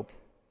Job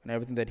and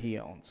everything that he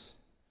owns.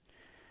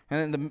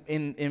 And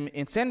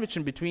in sandwiched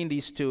in between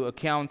these two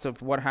accounts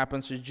of what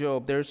happens to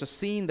Job, there's a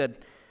scene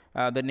that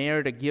the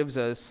narrator gives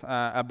us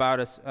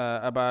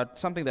about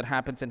something that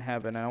happens in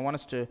heaven. And I want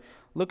us to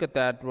look at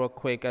that real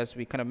quick as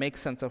we kind of make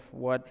sense of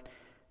what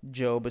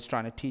Job is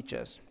trying to teach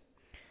us.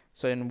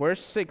 So in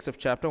verse 6 of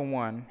chapter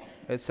 1,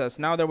 it says,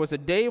 Now there was a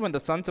day when the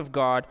sons of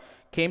God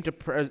came to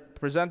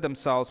present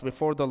themselves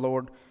before the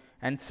Lord,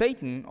 and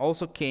Satan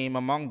also came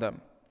among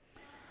them.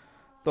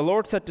 The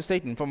Lord said to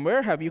Satan, From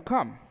where have you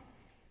come?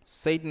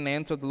 Satan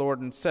answered the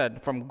Lord and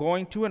said, From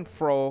going to and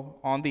fro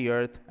on the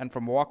earth, and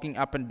from walking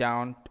up and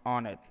down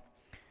on it.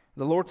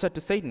 The Lord said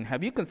to Satan,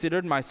 Have you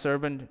considered my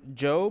servant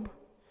Job?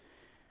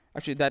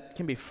 Actually, that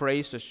can be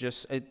phrased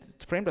as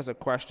it's framed as a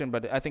question,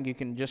 but I think you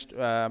can just,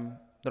 the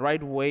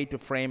right way to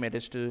frame it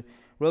is to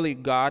really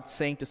God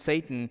saying to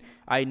Satan,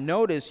 I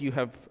notice you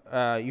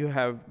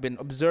have been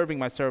observing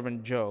my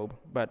servant Job,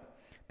 but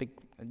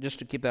just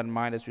to keep that in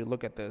mind as we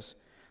look at this,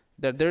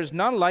 that there is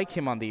none like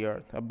him on the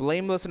earth, a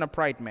blameless and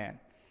upright man,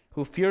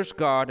 who fears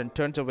God and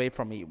turns away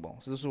from evil.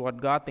 So this is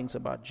what God thinks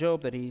about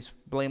Job, that he's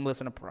blameless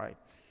and upright.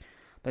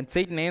 Then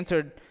Satan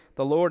answered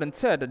the Lord and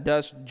said,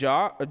 Does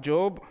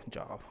Job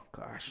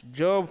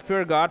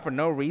fear God for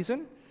no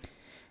reason?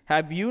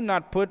 Have you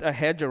not put a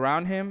hedge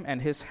around him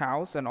and his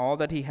house and all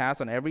that he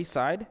has on every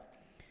side?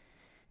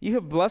 You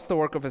have blessed the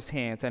work of his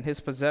hands, and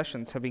his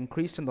possessions have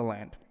increased in the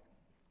land.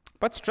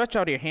 But stretch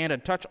out your hand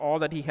and touch all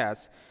that he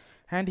has,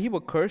 and he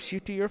will curse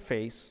you to your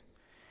face.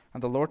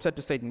 And the Lord said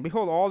to Satan,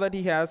 Behold, all that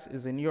he has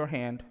is in your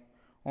hand.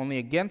 Only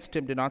against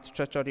him do not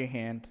stretch out your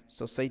hand.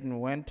 So Satan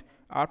went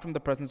out from the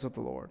presence of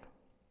the Lord.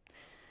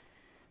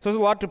 So there's a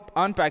lot to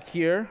unpack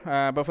here,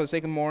 but for the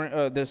sake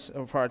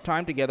of for our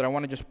time together, I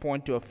want to just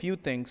point to a few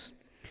things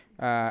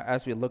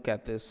as we look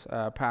at this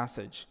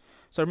passage.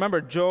 So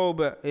remember,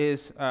 Job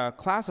is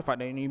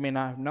classified, and you may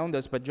not have known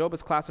this, but Job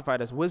is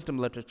classified as wisdom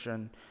literature.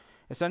 And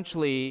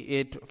essentially,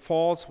 it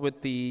falls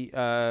with in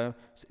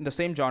the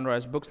same genre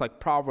as books like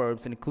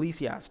Proverbs and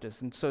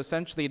Ecclesiastes. And so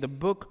essentially, the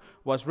book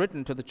was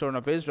written to the children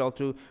of Israel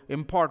to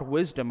impart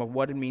wisdom of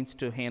what it means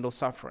to handle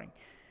suffering.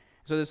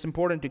 So it's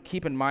important to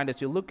keep in mind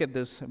as you look at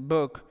this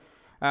book.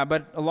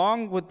 But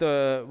along with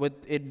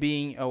it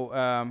being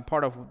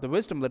part of the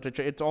wisdom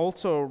literature, it's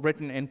also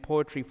written in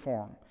poetry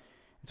form.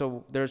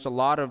 So there's a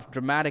lot of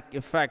dramatic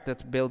effect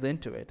that's built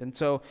into it. And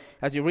so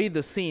as you read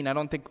the scene, I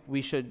don't think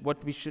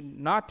what we should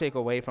not take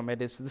away from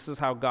it is this is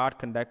how God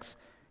conducts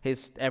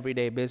his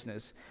everyday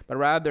business. But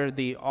rather,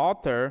 the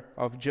author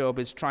of Job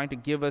is trying to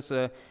give us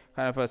a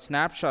kind of a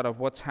snapshot of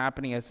what's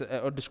happening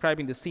or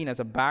describing the scene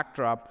as a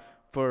backdrop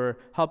for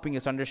helping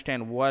us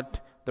understand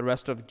what the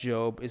rest of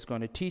Job is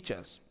going to teach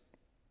us.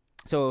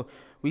 So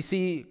we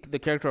see the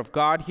character of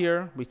God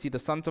here. We see the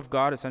sons of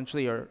God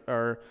essentially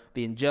are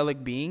the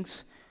angelic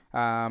beings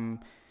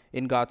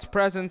in God's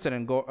presence and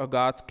in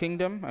God's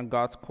kingdom and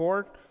God's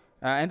court.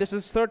 And this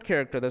is the third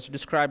character that's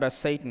described as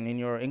Satan in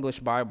your English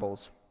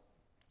Bibles.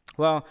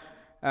 Well,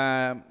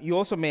 you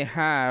also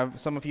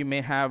some of you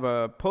may have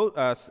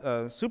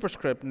a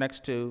superscript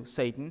next to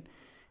Satan,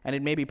 and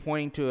it may be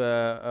pointing to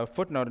a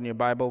footnote in your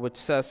Bible which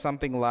says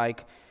something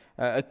like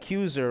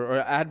accuser or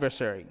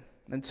adversary.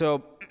 And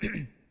so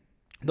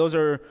those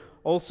are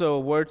also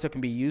words that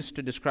can be used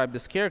to describe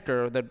this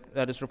character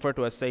that is referred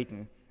to as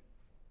Satan.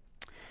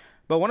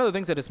 But one of the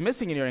things that is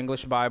missing in your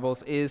English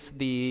Bibles is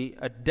the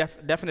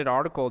definite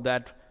article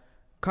that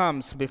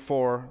comes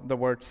before the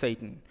word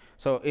Satan.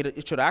 So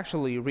it should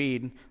actually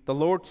read, the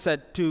Lord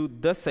said to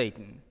the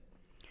Satan.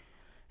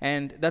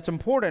 And that's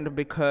important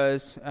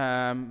because,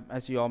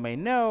 as you all may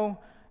know,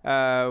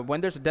 when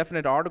there's a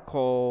definite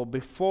article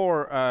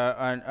before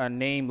a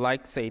name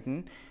like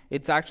Satan,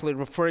 it's actually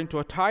referring to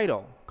a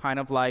title, kind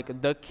of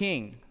like the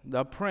king,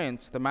 the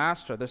prince, the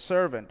master, the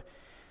servant.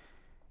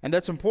 And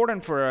that's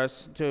important for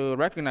us to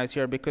recognize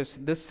here because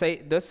this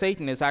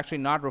Satan is actually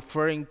not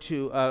referring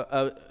to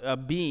a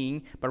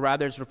being, but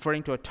rather it's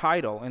referring to a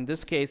title. In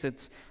this case,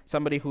 it's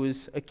somebody who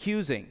is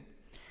accusing.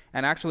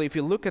 And actually, if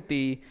you look at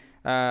the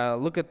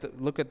look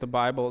at the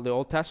Bible, the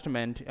Old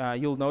Testament,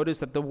 you'll notice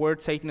that the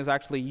word Satan is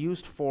actually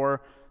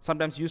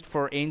sometimes used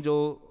for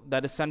angel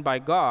that is sent by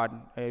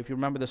God. If you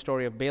remember the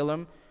story of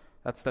Balaam,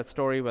 that's that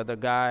story where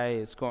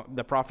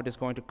the prophet is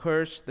going to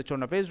curse the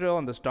children of Israel,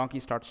 and this donkey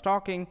starts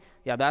talking.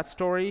 Yeah, that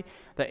story.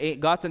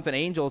 God sends an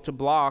angel to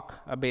block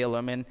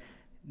Balaam, and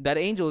that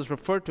angel is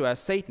referred to as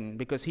Satan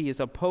because he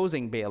is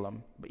opposing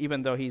Balaam,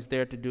 even though he's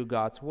there to do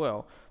God's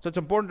will. So it's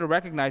important to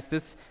recognize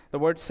the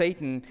word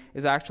Satan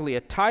is actually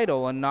a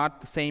title and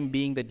not the same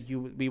being that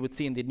we would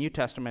see in the New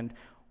Testament,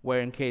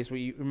 where in case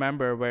we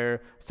remember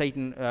where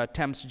Satan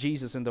tempts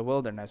Jesus in the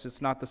wilderness.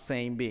 It's not the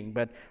same being,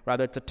 but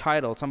rather it's a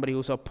title, somebody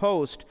who's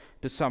opposed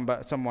to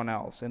someone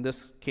else. In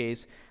this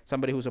case,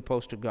 somebody who's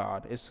opposed to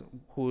God is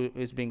who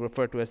is being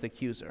referred to as the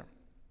accuser.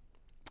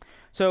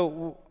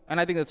 So, and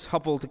I think it's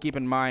helpful to keep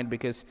in mind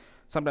because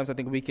sometimes I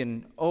think we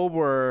can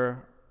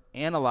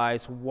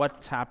overanalyze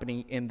what's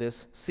happening in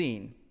this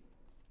scene.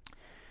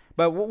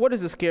 But what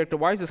is this character?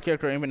 Why is this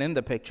character even in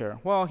the picture?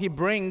 Well, he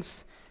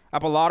brings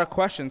up a lot of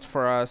questions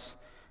for us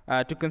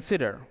to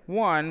consider.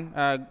 One,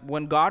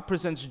 when God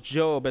presents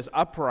Job as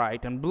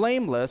upright and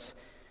blameless,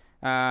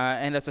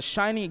 and as a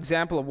shining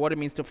example of what it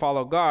means to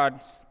follow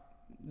God,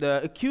 the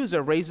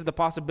accuser raises the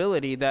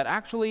possibility that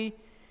actually,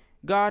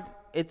 God,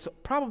 it's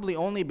probably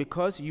only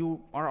because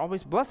you are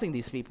always blessing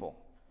these people.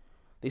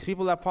 These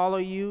people that follow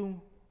you,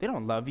 they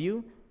don't love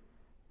you.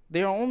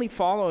 They are only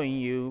following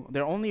you.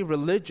 They're only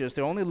religious.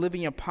 They're only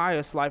living a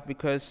pious life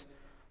because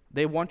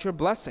they want your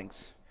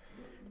blessings.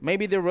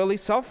 Maybe they're really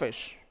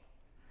selfish.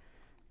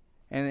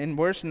 And in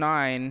verse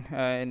 9,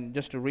 and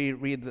just to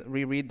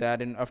reread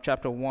that of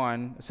chapter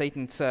 1,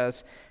 Satan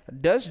says,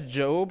 "Does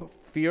Job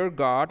fear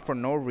God for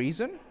no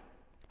reason?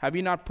 Have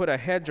you not put a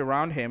hedge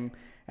around him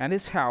and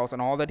his house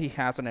and all that he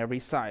has on every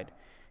side?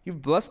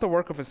 You've blessed the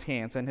work of his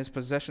hands, and his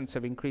possessions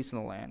have increased in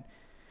the land."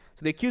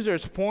 So the accuser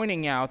is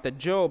pointing out that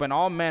Job and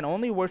all men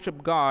only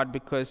worship God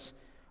because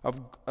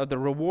of the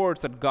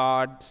rewards that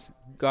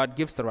God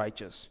gives the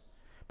righteous.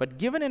 But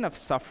given enough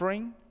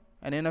suffering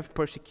and enough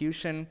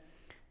persecution,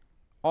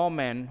 all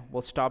men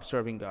will stop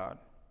serving God.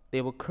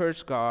 They will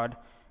curse God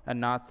and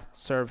not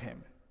serve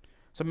him.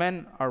 So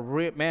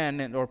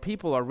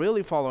people are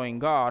really following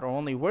God or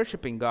only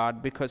worshiping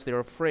God because they're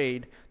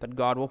afraid that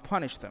God will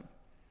punish them.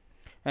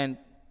 And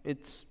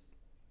it's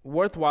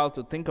worthwhile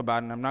to think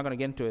about, and I'm not going to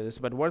get into this,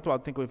 but worthwhile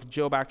to think if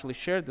Job actually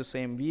shared the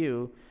same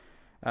view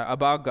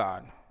about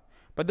God.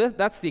 But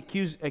that's the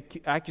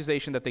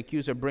accusation that the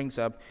accuser brings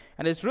up,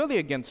 and it's really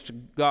against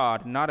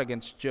God, not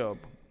against Job.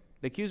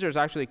 The accuser is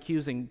actually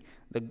accusing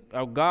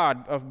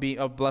God of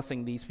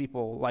blessing these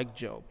people like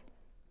Job.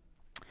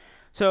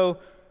 So,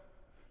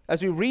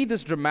 as we read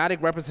this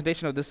dramatic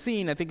representation of the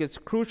scene, I think it's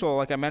crucial,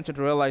 like I mentioned,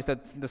 to realize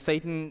that the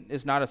Satan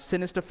is not a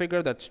sinister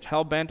figure that's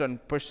hell-bent on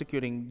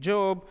persecuting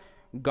Job.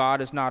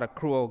 God is not a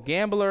cruel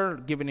gambler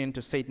giving in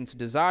to Satan's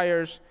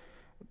desires,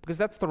 because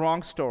that's the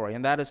wrong story,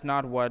 and that is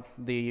not what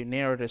the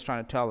narrator is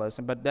trying to tell us.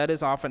 But that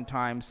is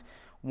oftentimes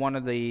one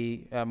of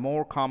the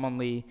more common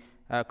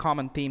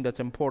theme that's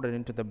imported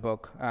into the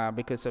book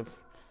because of,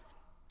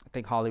 I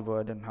think,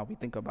 Hollywood and how we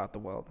think about the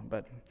world.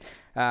 But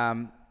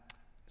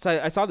so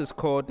I saw this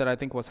quote that I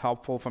think was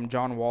helpful from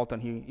John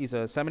Walton. He's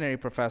a seminary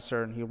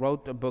professor, and he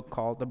wrote a book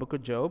called The Book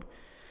of Job.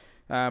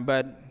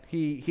 But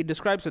he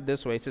describes it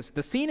this way. He says,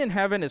 "The scene in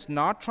heaven is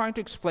not trying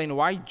to explain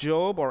why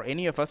Job or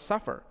any of us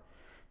suffer.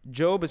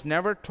 Job is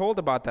never told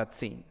about that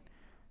scene,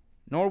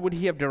 nor would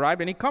he have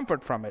derived any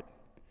comfort from it.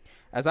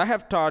 As I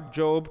have taught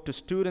Job to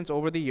students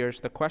over the years,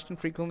 the question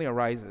frequently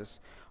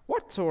arises,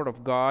 what sort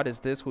of God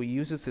is this who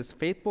uses his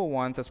faithful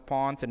ones as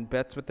pawns and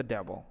bets with the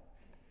devil?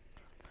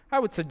 I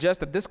would suggest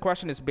that this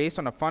question is based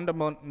on a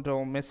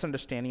fundamental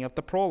misunderstanding of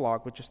the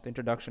prologue, which is the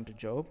introduction to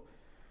Job.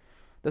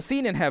 The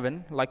scene in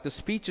heaven, like the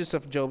speeches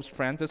of Job's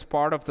friends, is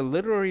part of the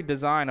literary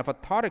design of a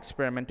thought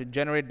experiment to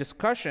generate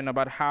discussion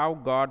about how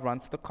God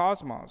runs the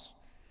cosmos.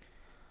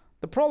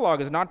 The prologue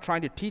is not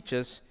trying to teach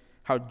us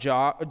how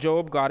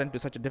Job got into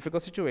such a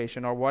difficult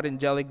situation or what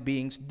angelic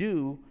beings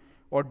do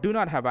or do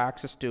not have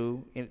access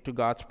to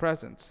God's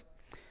presence.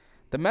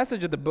 The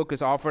message of the book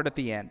is offered at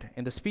the end,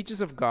 in the speeches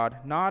of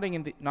God, not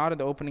in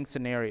the opening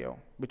scenario,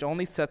 which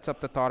only sets up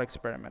the thought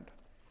experiment.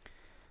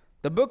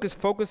 The book is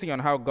focusing on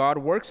how God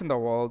works in the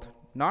world,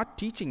 not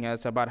teaching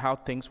us about how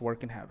things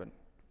work in heaven.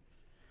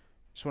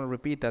 Just want to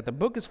repeat that. The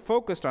book is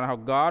focused on how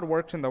God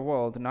works in the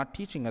world, not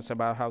teaching us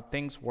about how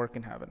things work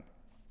in heaven.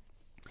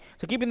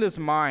 So keeping this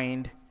in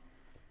mind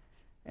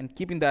and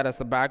keeping that as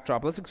the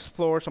backdrop, let's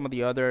explore some of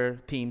the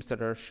other themes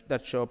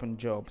that show up in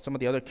Job, some of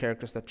the other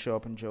characters that show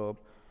up in Job.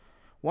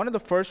 One of the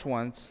first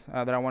ones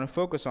that I want to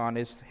focus on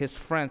is his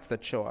friends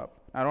that show up.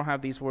 I don't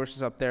have these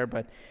verses up there,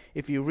 but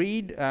if you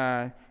read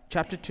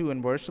chapter 2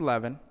 and verse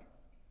 11,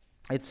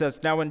 it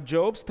says, "Now when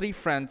Job's 3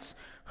 friends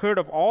heard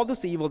of all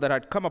this evil that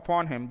had come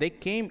upon him, they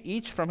came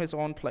each from his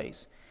own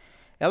place.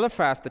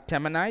 Eliphaz the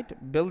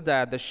Temanite,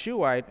 Bildad the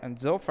Shuhite, and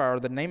Zophar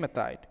the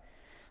Naamathite.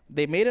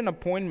 They made an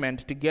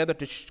appointment together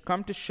to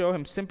come to show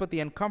him sympathy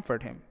and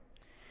comfort him.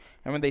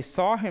 And when they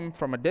saw him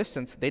from a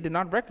distance, they did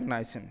not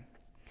recognize him.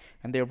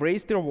 And they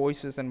raised their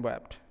voices and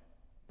wept.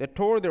 They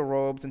tore their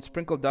robes and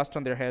sprinkled dust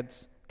on their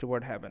heads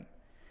toward heaven.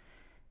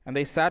 And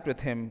they sat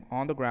with him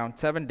on the ground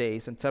 7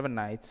 days and 7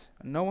 nights,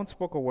 and no one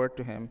spoke a word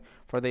to him,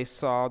 for they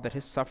saw that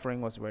his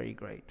suffering was very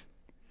great.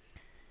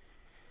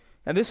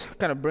 And this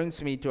kind of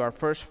brings me to our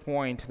first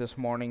point this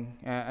morning,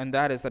 and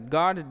that is that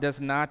God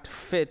does not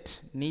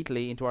fit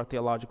neatly into our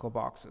theological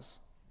boxes.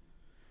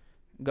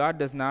 God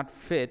does not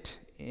fit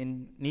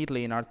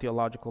neatly in our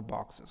theological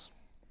boxes.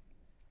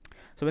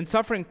 So when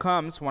suffering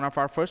comes, one of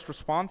our first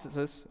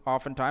responses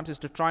oftentimes is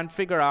to try and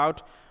figure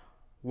out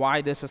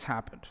why this has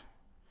happened.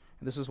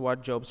 And this is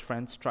what Job's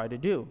friends try to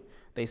do.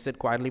 They sit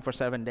quietly for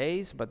 7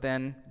 days, but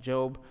then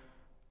Job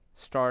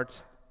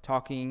starts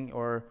talking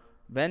or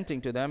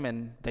venting to them,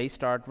 and they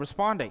start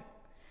responding.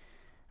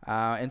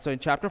 And so in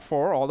chapter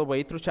 4, all the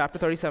way through chapter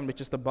 37,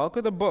 which is the bulk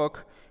of the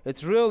book,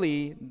 it's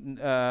really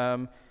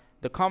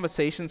the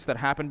conversations that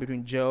happen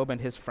between Job and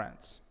his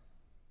friends.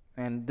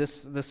 And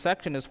this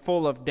section is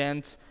full of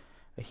dense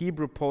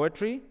Hebrew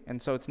poetry,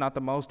 and so it's not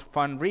the most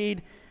fun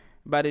read,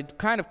 but it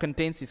kind of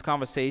contains these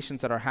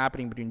conversations that are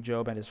happening between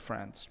Job and his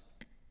friends.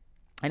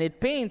 And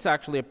it paints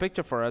actually a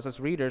picture for us as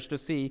readers to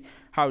see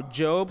how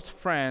Job's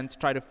friends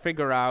try to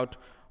figure out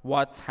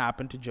what's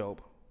happened to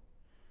Job.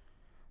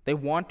 They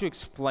want to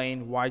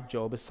explain why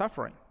Job is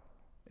suffering.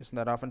 Isn't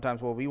that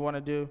oftentimes what we want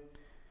to do?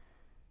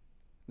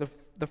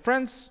 The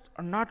friends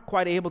are not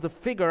quite able to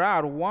figure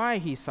out why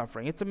he's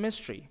suffering. It's a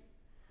mystery.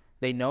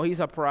 They know he's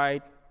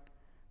upright.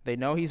 They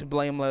know he's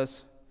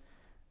blameless.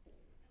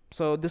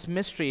 So this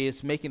mystery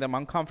is making them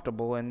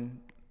uncomfortable, and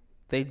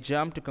they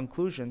jump to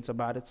conclusions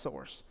about its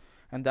source.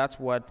 And that's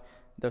what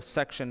the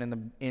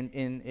section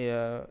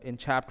in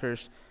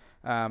chapters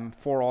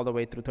 4 all the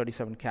way through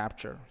 37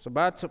 capture. So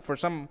for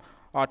some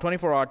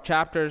 24-odd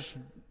chapters,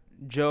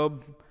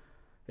 Job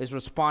is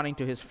responding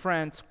to his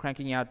friends,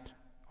 cranking out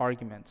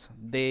arguments.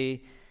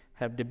 They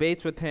have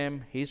debates with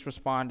him. He's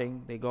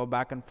responding. They go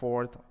back and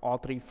forth, all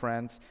three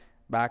friends,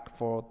 back,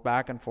 forth,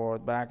 back and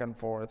forth, back and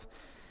forth.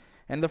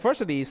 And the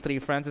first of these three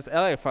friends is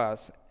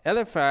Eliphaz.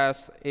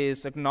 Eliphaz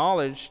is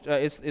acknowledged,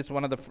 is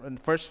one of the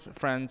first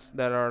friends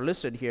that are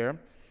listed here.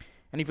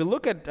 And if you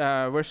look at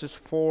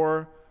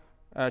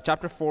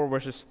chapter 4,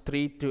 verses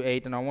 3 to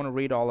 8, and I want to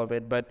read all of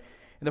it, but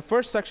in the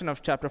first section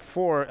of chapter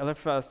 4,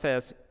 Eliphaz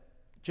says,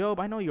 Job,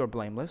 I know you're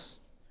blameless.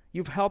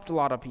 You've helped a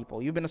lot of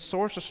people. You've been a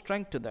source of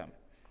strength to them.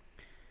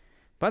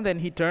 But then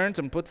he turns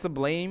and puts the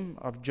blame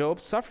of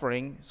Job's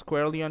suffering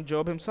squarely on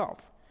Job himself.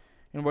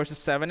 In verses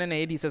 7 and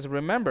 8, he says,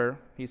 remember,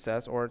 he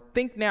says, or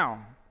think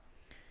now,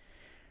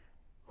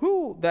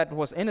 who that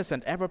was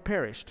innocent ever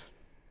perished?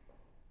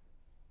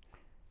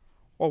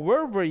 Or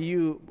where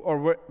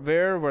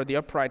were the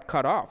upright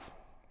cut off?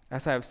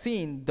 As I have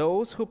seen,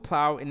 those who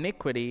plow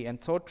iniquity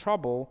and sow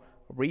trouble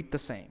reap the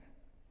same.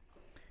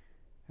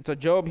 And so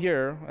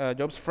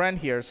Job's friend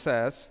here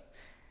says,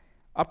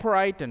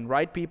 upright and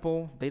right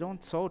people, they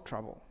don't sow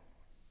trouble.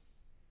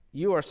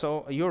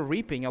 You're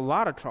reaping a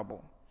lot of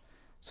trouble.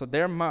 So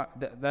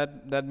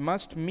that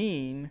must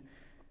mean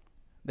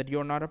that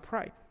you're not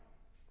upright.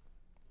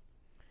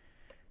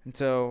 And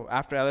so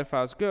after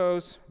Eliphaz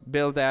goes,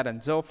 Bildad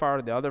and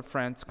Zophar, the other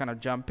friends, kind of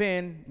jump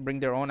in, bring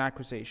their own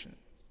accusation.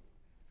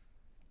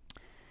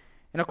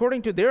 And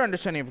according to their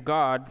understanding of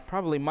God,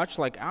 probably much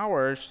like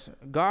ours,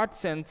 God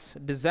sends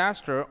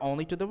disaster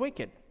only to the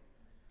wicked.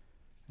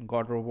 And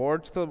God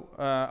rewards the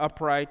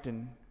upright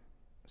and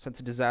sends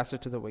a disaster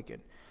to the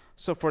wicked.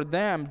 So for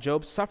them,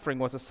 Job's suffering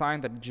was a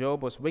sign that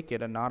Job was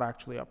wicked and not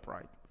actually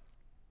upright.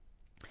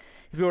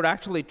 If you were to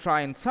actually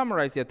try and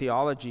summarize their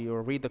theology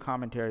or read the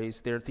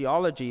commentaries, their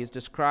theology is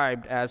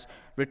described as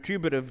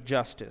retributive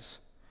justice.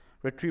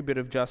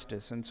 Retributive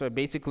justice. And so it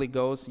basically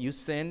goes, you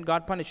sin,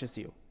 God punishes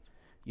you.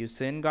 You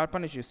sin, God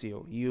punishes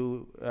you.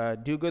 You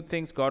do good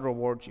things, God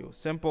rewards you.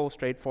 Simple,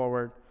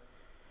 straightforward.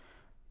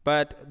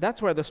 But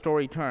that's where the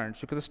story turns,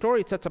 because the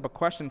story sets up a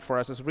question for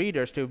us as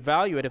readers to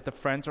evaluate if the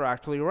friends are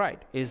actually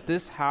right. Is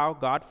this how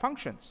God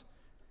functions?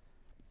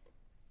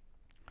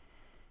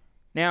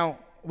 Now,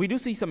 we do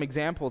see some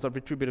examples of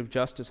retributive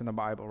justice in the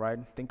Bible, right?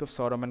 Think of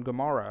Sodom and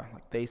Gomorrah.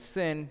 Like they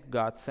sin,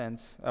 God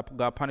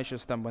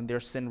punishes them when their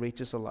sin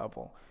reaches a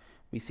level.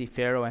 We see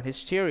Pharaoh and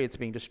his chariots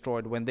being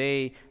destroyed when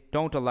they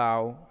don't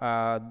allow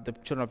the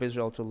children of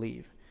Israel to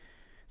leave.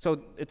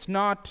 So it's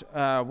not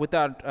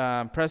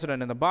without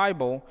precedent in the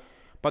Bible,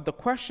 but the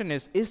question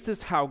is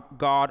this how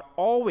God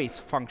always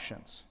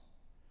functions?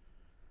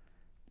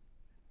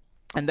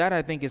 And that,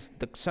 I think, is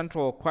the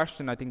central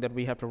question, I think, that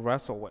we have to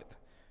wrestle with.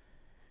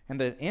 And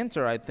the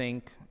answer, I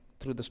think,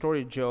 through the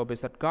story of Job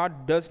is that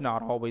God does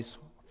not always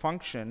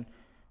function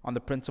on the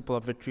principle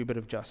of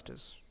retributive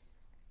justice.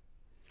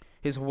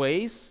 His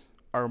ways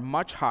are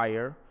much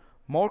higher,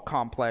 more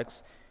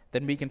complex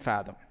than we can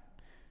fathom.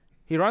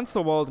 He runs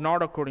the world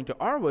not according to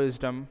our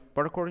wisdom,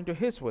 but according to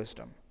his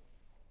wisdom.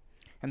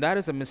 And that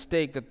is a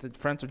mistake that the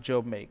friends of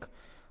Job make.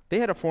 They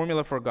had a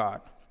formula for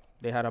God.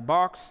 They had a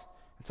box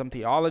and some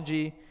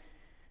theology,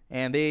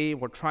 and they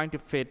were trying to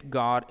fit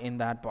God in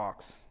that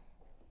box.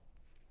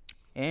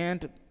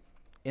 And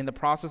in the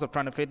process of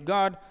trying to fit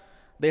God,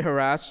 they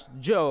harassed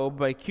Job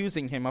by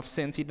accusing him of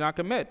sins he did not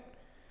commit.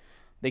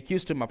 They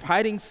accused him of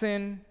hiding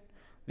sin.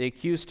 They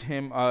accused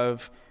him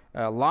of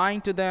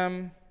lying to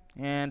them.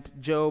 And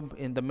Job,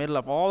 in the middle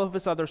of all of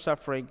his other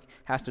suffering,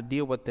 has to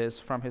deal with this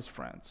from his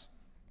friends.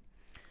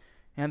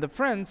 And the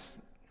friends,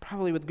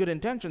 probably with good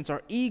intentions,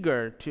 are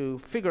eager to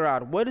figure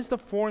out what is the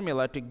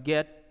formula to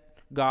get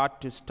God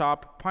to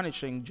stop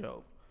punishing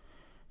Job.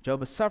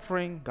 Job is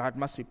suffering. God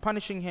must be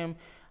punishing him.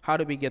 How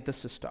do we get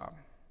this to stop?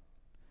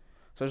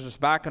 So it's just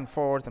back and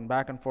forth,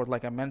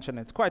 like I mentioned.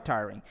 It's quite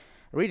tiring.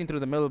 Reading through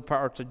the middle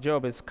parts of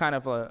Job is kind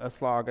of a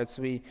slog. I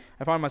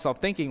find myself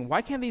thinking,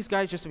 why can't these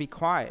guys just be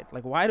quiet?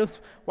 Like,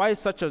 why is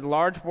such a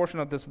large portion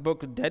of this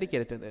book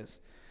dedicated to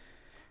this?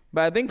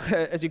 But I think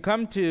as you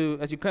kind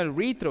of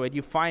read through it,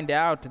 you find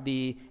out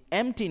the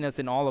emptiness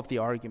in all of the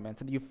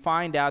arguments, and you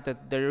find out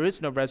that there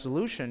is no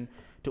resolution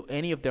to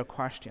any of their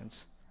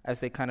questions as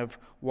they kind of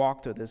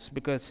walk through this,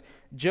 because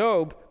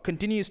Job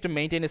continues to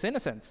maintain his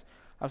innocence.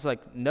 I was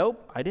like,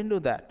 nope, I didn't do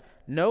that.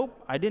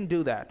 Nope, I didn't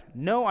do that.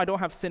 No, I don't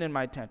have sin in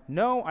my tent.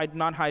 No, I'm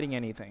not hiding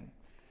anything.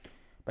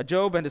 But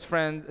Job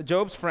and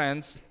Job's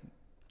friends,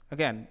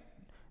 again,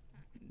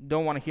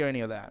 don't want to hear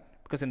any of that,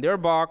 because in their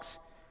box,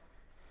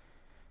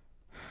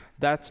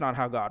 that's not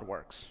how God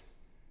works.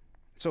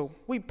 So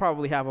we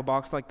probably have a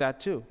box like that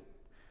too,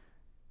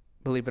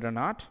 believe it or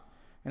not.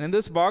 And in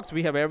this box,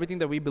 we have everything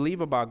that we believe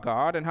about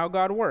God and how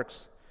God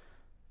works.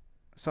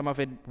 Some of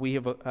it we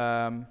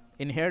have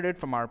inherited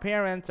from our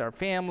parents, our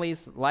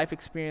families, life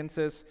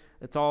experiences.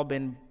 It's all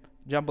been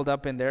jumbled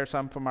up in there,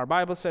 some from our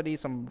Bible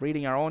studies, some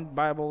reading our own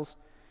Bibles.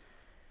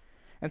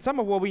 And some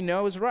of what we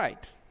know is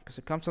right, because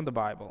it comes from the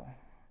Bible.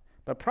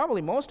 But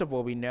probably most of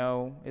what we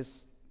know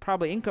is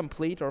probably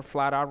incomplete or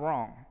flat out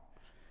wrong.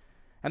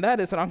 And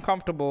that is an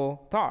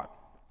uncomfortable thought.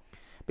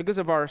 Because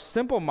of our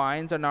simple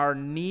minds and our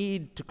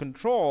need to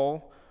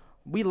control,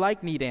 we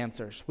like neat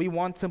answers. We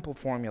want simple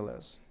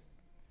formulas.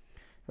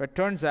 But it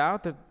turns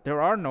out that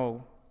there are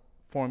no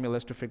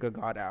formulas to figure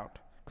God out,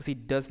 because he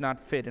does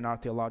not fit in our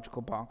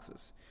theological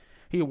boxes.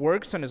 He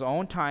works on his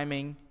own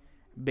timing,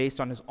 based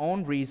on his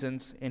own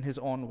reasons, in his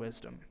own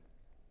wisdom.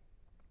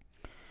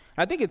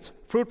 I think it's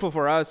fruitful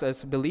for us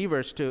as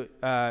believers to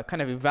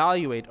kind of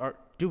evaluate,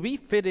 do we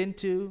fit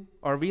into,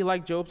 are we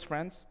like Job's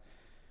friends?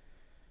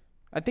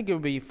 I think it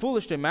would be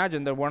foolish to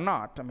imagine that we're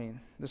not. I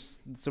mean, it's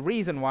the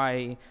reason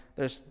why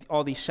there's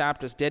all these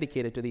chapters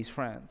dedicated to these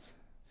friends.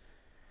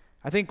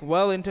 I think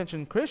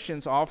well-intentioned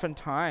Christians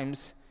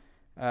oftentimes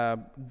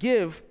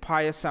give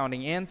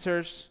pious-sounding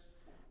answers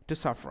to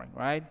suffering,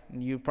 right?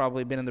 And you've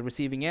probably been on the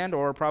receiving end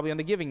or probably on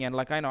the giving end,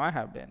 like I know I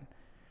have been,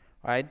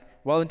 right?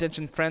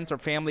 Well-intentioned friends or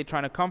family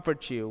trying to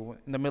comfort you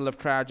in the middle of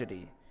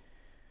tragedy,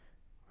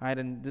 right?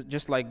 And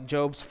just like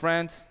Job's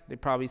friends, they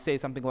probably say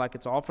something like,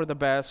 it's all for the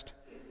best.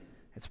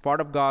 It's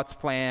part of God's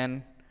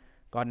plan.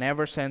 God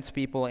never sends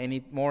people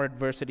any more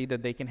adversity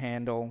that they can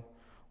handle.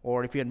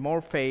 Or if you had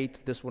more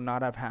faith, this would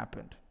not have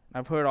happened.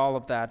 I've heard all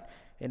of that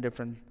in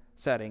different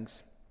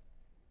settings.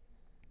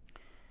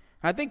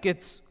 I think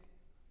if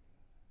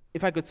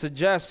I could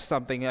suggest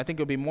something, I think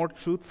it would be more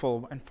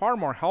truthful and far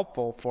more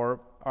helpful for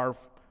our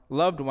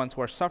loved ones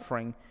who are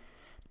suffering,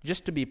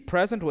 just to be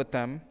present with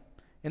them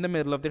in the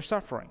middle of their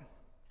suffering.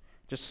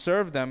 Just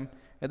serve them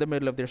in the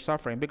middle of their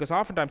suffering. Because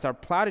oftentimes our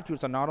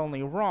platitudes are not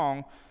only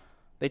wrong,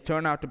 they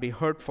turn out to be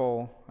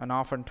hurtful and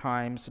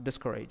oftentimes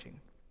discouraging.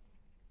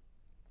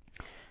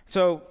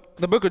 So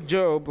the book of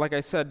Job, like I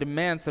said,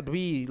 demands that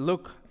we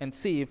look and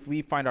see if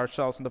we find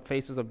ourselves in the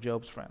faces of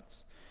Job's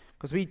friends.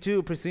 Because we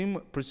too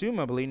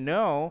presumably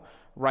know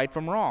right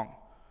from wrong.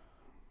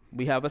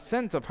 We have a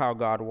sense of how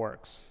God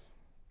works.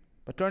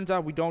 But turns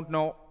out we don't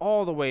know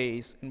all the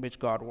ways in which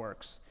God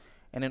works,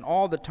 and in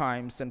all the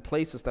times and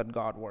places that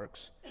God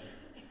works.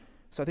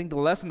 So I think the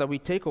lesson that we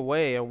take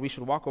away, or we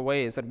should walk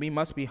away, is that we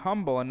must be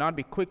humble and not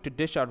be quick to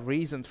dish out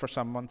reasons for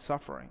someone's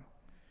suffering.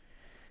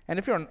 And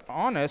if you're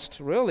honest,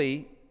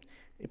 really,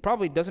 it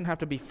probably doesn't have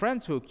to be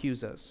friends who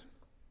accuse us.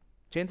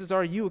 Chances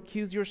are you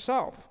accuse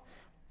yourself.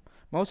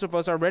 Most of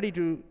us are ready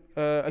to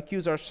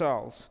accuse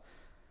ourselves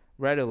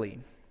readily.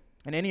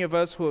 And any of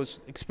us who has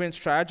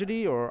experienced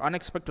tragedy or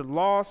unexpected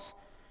loss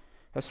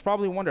has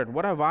probably wondered,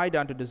 what have I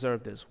done to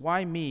deserve this?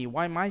 Why me?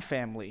 Why my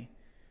family?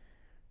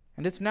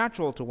 And it's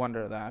natural to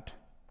wonder that.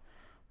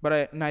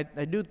 But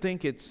I do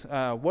think it's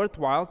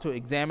worthwhile to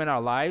examine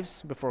our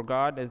lives before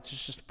God. It's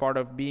just part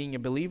of being a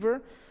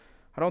believer.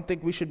 I don't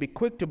think we should be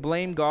quick to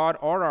blame God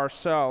or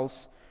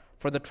ourselves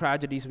for the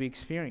tragedies we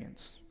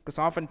experience, because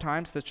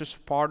oftentimes that's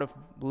just part of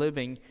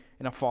living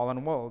in a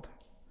fallen world.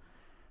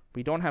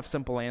 We don't have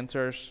simple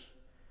answers,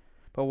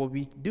 but what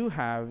we do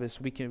have is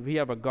we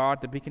have a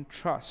God that we can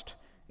trust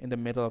in the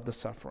middle of the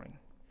suffering.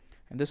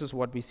 And this is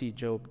what we see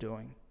Job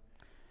doing.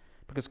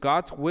 Because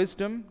God's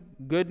wisdom,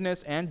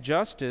 goodness, and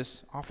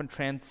justice often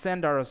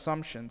transcend our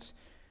assumptions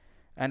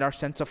and our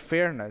sense of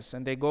fairness,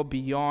 and they go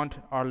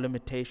beyond our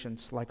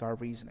limitations like our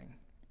reasoning.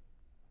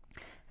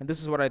 And this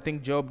is what I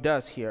think Job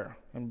does here,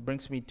 and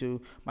brings me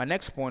to my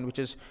next point, which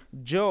is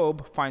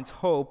Job finds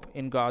hope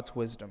in God's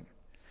wisdom.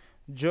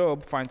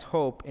 Job finds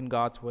hope in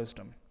God's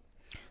wisdom.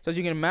 So as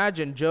you can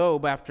imagine,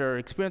 Job, after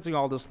experiencing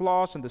all this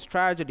loss and these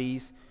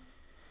tragedies,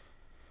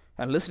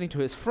 and listening to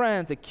his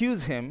friends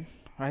accuse him,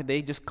 right?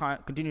 They just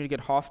continue to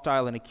get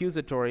hostile and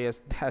accusatory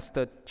as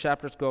the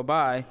chapters go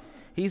by.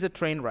 He's a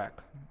train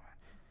wreck.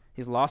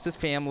 He's lost his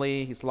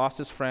family, he's lost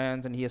his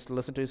friends, and he has to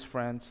listen to his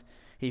friends.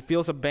 He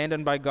feels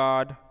abandoned by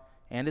God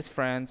and his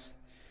friends.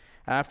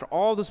 And after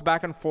all this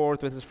back and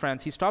forth with his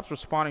friends, he stops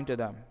responding to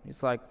them.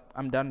 He's like,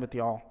 I'm done with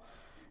y'all.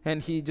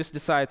 And he just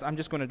decides, I'm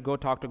just going to go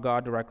talk to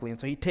God directly. And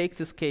so he takes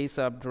his case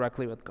up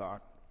directly with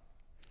God.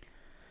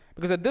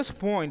 Because at this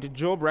point,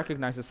 Job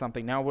recognizes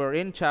something. Now we're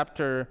in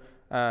chapter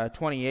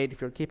 28,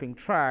 if you're keeping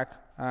track,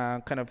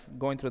 kind of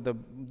going through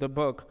the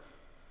book.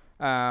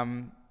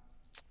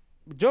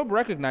 Job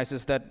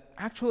recognizes that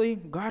actually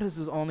God is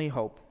his only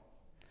hope.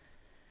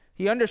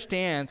 He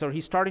understands, or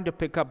he's starting to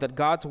pick up, that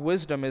God's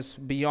wisdom is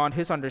beyond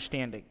his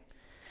understanding.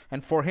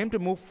 And for him to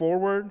move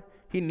forward,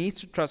 he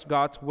needs to trust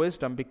God's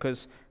wisdom,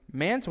 because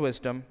man's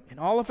wisdom, in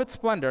all of its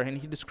splendor, and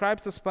he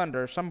describes the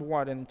splendor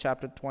somewhat in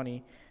chapter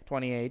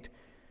 28,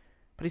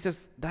 but he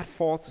says that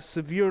falls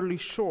severely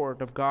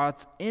short of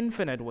God's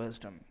infinite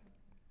wisdom.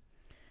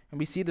 And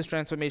we see this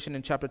transformation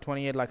in chapter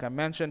 28, like I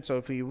mentioned. So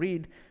if we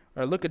read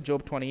or look at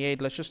Job 28,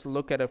 let's just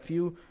look at a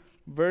few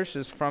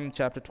verses from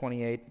chapter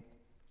 28.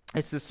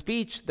 It's the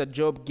speech that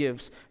Job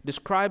gives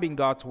describing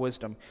God's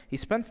wisdom. He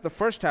spends the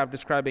first half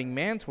describing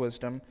man's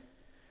wisdom,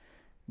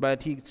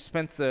 but he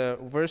spends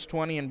verse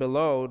 20 and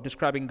below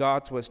describing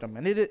God's wisdom.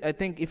 And I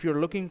think if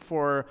you're looking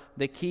for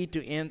the key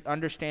to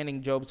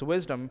understanding Job's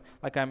wisdom,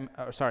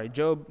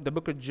 the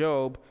book of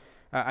Job,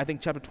 I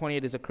think chapter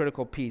 28 is a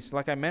critical piece.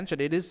 Like I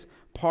mentioned, it is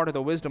part of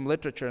the wisdom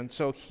literature. And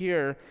so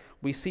here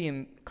we see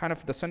in kind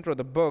of the center of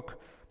the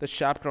book, the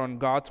chapter on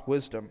God's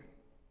wisdom.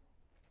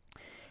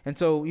 And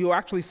so you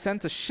actually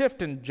sense a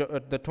shift in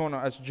the tone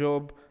as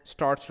Job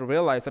starts to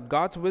realize that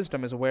God's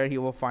wisdom is where he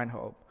will find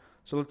hope.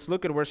 So let's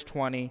look at verse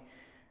 20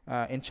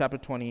 in chapter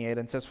 28.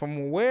 And it says,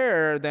 "From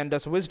where then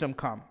does wisdom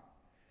come?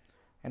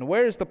 And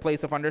where is the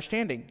place of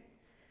understanding?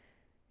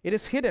 It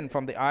is hidden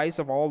from the eyes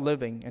of all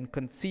living and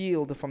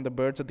concealed from the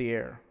birds of the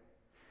air.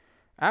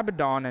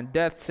 Abaddon and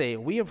Death say,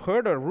 we have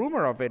heard a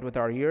rumor of it with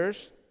our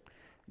ears.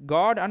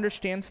 God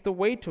understands the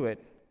way to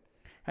it,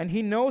 and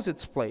he knows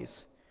its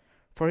place.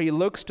 For he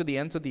looks to the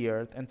ends of the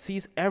earth and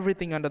sees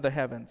everything under the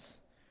heavens.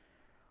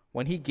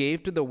 When he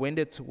gave to the wind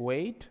its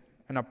weight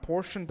and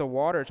apportioned the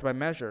waters by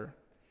measure,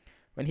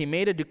 when he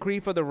made a decree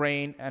for the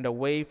rain and a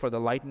way for the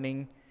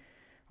lightning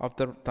of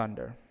the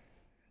thunder,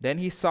 then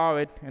he saw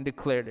it and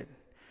declared it.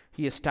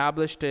 He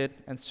established it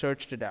and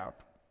searched it out.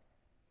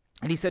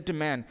 And he said to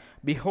man,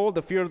 behold,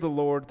 the fear of the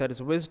Lord, that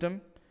is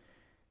wisdom,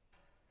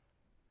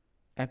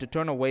 and to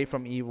turn away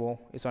from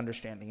evil is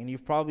understanding." And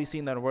you've probably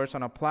seen that verse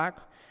on a plaque,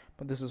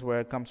 but this is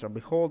where it comes from.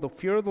 Behold, the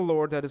fear of the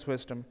Lord, that is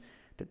wisdom,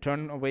 to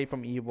turn away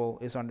from evil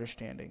is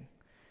understanding.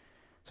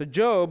 So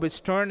Job is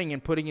turning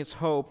and putting his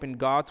hope in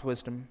God's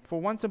wisdom for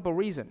one simple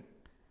reason.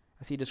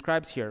 As he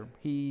describes here,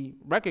 he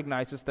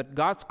recognizes that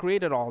God's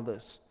created all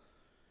this.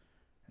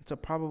 And so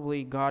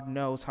probably God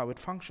knows how it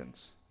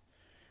functions.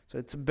 So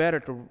it's better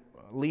to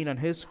lean on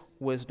his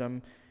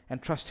wisdom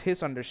and trust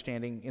his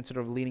understanding instead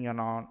of leaning on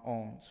our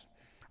own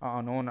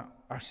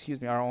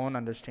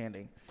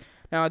understanding.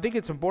 Now, I think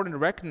it's important to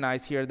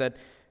recognize here that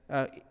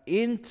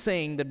in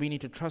saying that we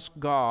need to trust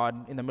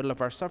God in the middle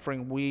of our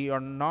suffering, we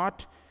are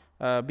not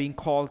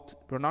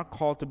we're not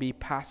called to be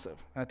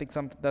passive. I think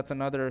that's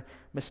another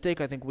mistake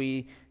I think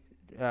we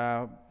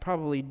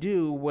probably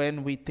do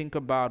when we think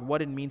about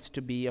what it means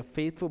to be a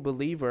faithful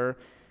believer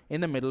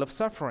in the middle of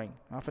suffering.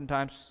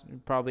 Oftentimes,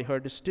 you've probably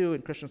heard this too,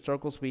 in Christian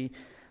circles,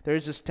 there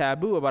is this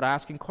taboo about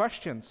asking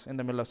questions in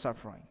the middle of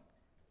suffering,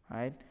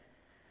 right?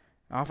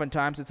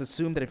 Oftentimes, it's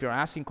assumed that if you're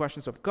asking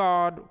questions of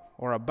God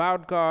or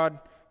about God,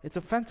 it's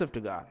offensive to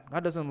God.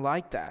 God doesn't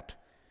like that,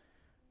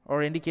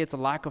 or indicates a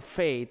lack of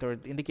faith, or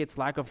it indicates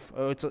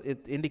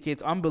it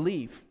indicates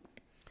unbelief.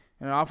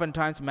 And it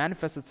oftentimes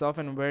manifests itself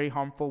in very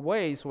harmful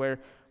ways, where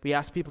we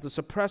ask people to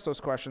suppress those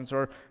questions,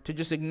 or to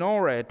just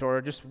ignore it, or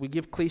just we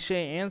give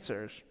cliche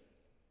answers.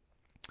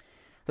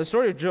 The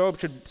story of Job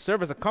should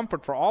serve as a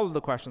comfort for all of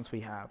the questions we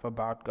have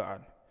about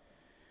God.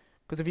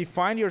 Because if you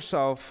find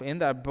yourself in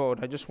that boat,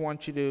 I just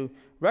want you to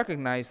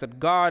recognize that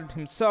God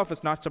himself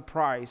is not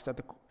surprised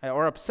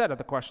or upset at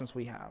the questions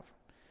we have.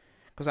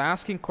 Because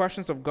asking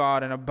questions of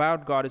God and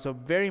about God is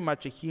very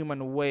much a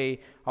human way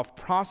of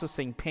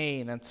processing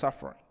pain and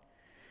suffering.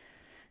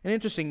 An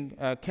interesting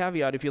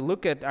caveat, if you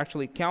look at,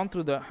 actually count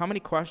through how many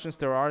questions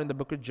there are in the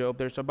book of Job,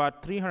 there's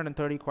about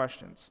 330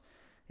 questions.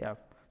 Yeah,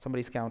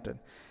 somebody's counted.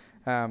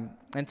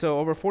 And so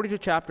over 42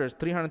 chapters,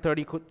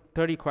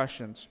 330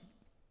 questions.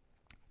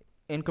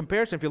 In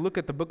comparison, if you look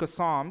at the book of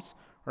Psalms,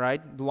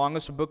 right, the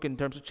longest book in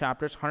terms of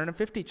chapters,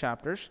 150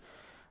 chapters,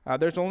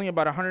 there's only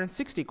about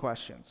 160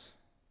 questions.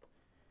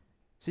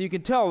 So you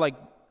can tell,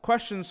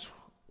 questions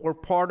were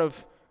part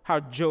of how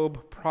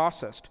Job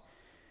processed.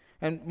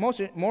 And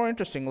more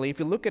interestingly, if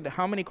you look at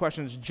how many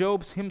questions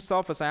Job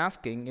himself is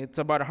asking, it's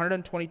about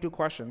 122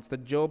 questions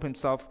that Job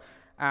himself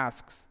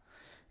asks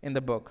in the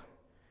book.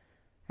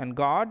 and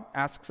God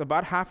asks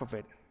about half of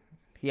it.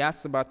 He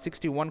asks about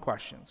 61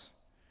 questions.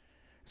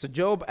 So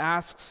Job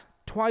asks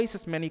twice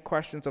as many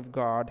questions of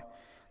God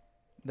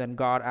than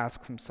God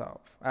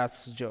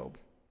asks Job.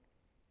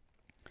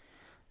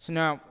 So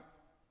now,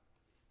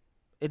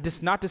 it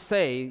is not to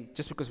say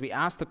just because we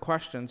ask the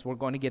questions, we're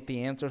going to get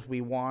the answers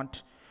we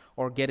want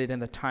or get it in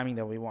the timing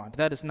that we want.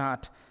 That is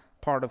not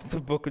part of the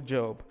book of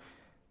Job.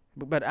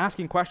 But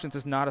asking questions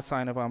is not a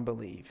sign of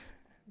unbelief,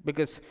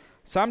 because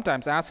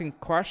sometimes asking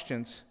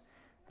questions,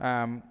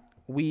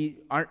 we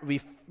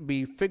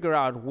figure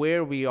out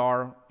where we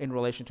are in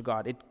relation to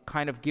God. It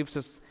kind of gives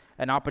us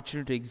an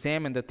opportunity to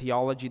examine the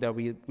theology that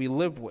we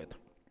live with.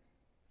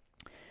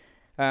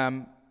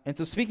 And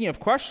so, speaking of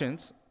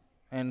questions,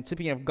 and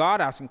speaking of God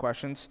asking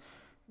questions,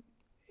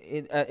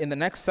 in the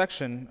next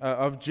section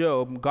of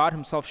Job, God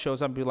himself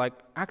shows up and be like,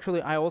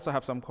 actually, I also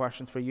have some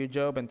questions for you,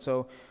 Job. And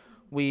so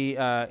we,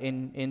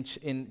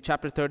 in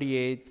chapter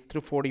 38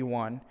 through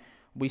 41,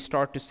 we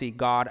start to see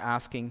God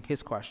asking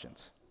his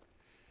questions.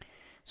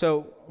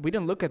 So we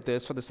didn't look at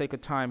this for the sake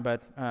of time,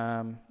 but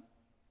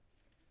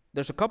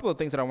there's a couple of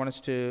things that I want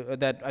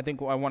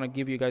to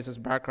give you guys as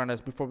background as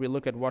before we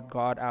look at what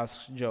God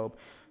asks Job.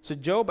 So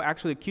Job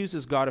actually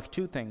accuses God of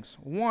two things.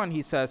 One,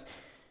 he says,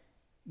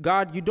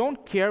 God, you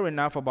don't care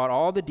enough about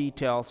all the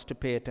details to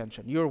pay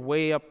attention. You're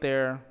way up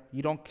there.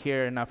 You don't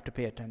care enough to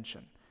pay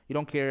attention. You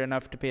don't care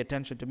enough to pay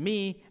attention to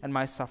me and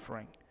my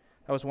suffering.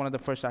 That was one of the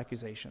first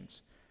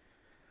accusations.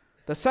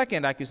 The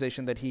second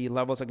accusation that he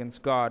levels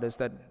against God is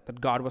that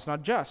God was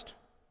not just.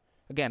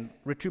 Again,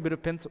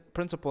 retributive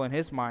principle in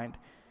his mind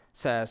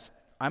says,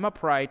 I'm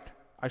upright,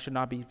 I should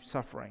not be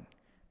suffering.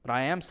 But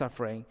I am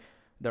suffering.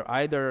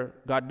 Either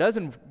God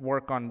doesn't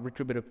work on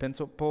retributive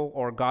principle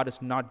or God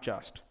is not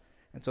just.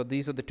 And so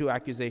these are the two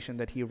accusations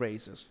that he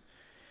raises.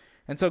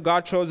 And so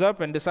God shows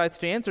up and decides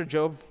to answer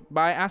Job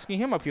by asking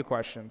him a few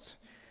questions,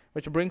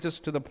 which brings us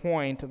to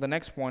the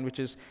next point, which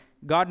is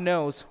God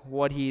knows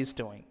what he is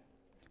doing.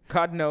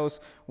 God knows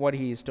what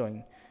he is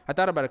doing. I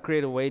thought about a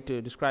creative way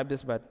to describe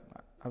this, but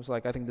I was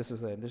like, I think this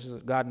is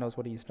it. God knows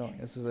what he's doing.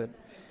 This is it.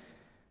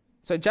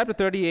 So in chapter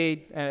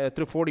 38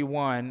 through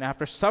 41,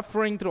 after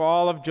suffering through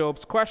all of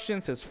Job's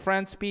questions, his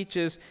friends'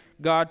 speeches,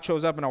 God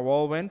shows up in a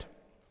whirlwind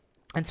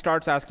and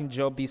starts asking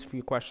Job these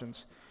few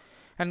questions.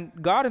 And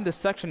God in this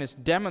section is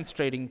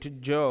demonstrating to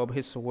Job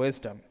his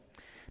wisdom.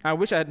 I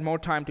wish I had more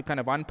time to kind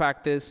of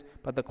unpack this,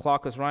 but the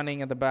clock is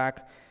running at the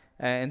back,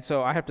 and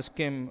so I have to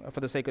skim for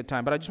the sake of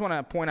time. But I just want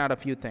to point out a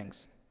few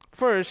things.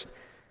 First,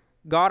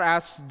 God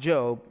asks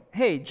Job,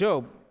 hey,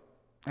 Job,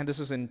 and this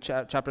is in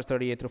chapters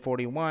 38 through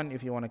 41,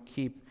 if you want to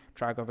keep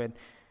track of it.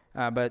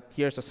 But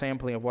here's a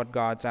sampling of what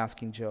God's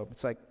asking Job.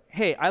 It's like,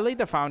 hey, I laid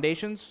the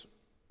foundations.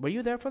 Were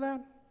you there for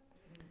that?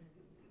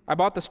 I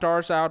brought the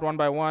stars out one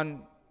by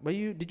one.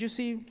 Did you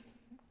see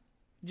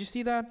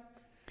that?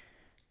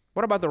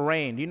 What about the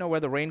rain? Do you know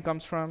where the rain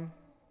comes from?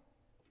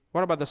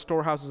 What about the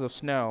storehouses of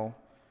snow?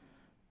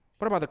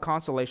 What about the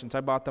constellations? I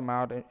brought them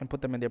out and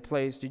put them in their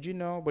place. Did you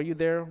know? Were you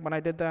there when I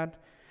did that?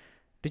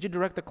 Did you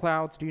direct the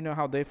clouds? Do you know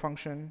how they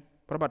function?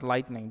 What about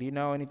lightning? Do you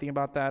know anything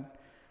about that?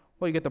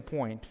 Well, you get the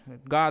point.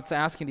 God's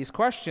asking these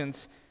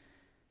questions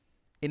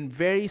in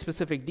very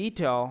specific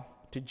detail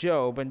to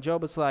Job, and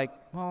Job is like,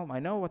 well, I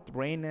know what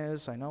rain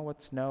is, I know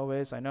what snow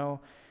is, I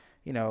know,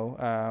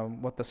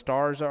 what the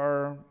stars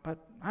are, but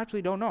I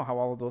actually don't know how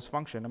all of those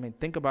function. I mean,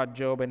 think about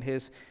Job and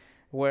his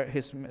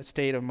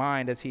state of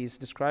mind as he's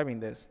describing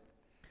this.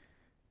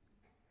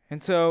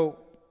 And so,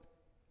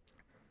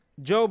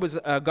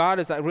 God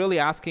is really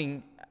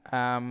asking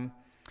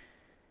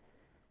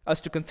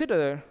us to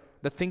consider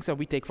the things that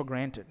we take for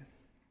granted.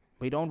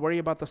 We don't worry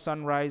about the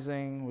sun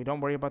rising. We don't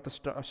worry about the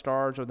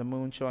stars or the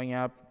moon showing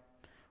up.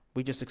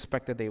 We just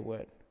expect that they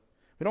would.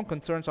 We don't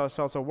concern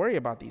ourselves or worry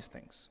about these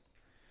things.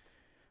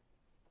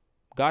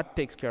 God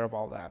takes care of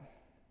all that.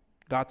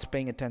 God's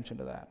paying attention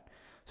to that.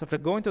 So if we're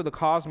going through the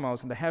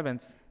cosmos and the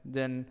heavens,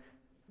 then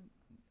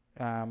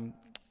God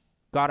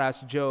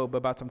asked Job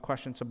about some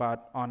questions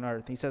about on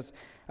earth. He says,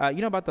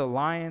 about the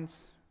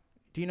lions?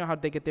 Do you know how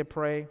they get their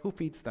prey? Who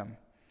feeds them?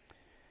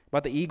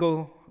 About the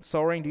eagle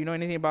soaring? Do you know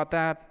anything about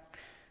that?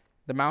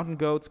 The mountain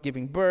goats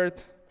giving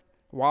birth,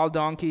 wild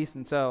donkeys,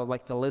 and so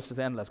the list is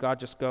endless. God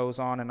just goes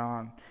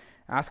on,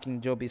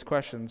 asking Job these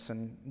questions,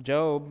 and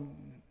Job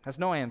has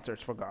no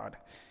answers for God.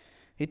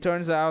 It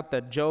turns out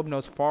that Job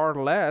knows far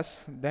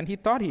less than he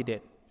thought he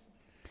did.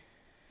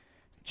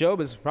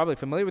 Job is probably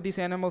familiar with these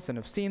animals and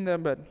have seen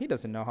them, but he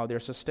doesn't know how they're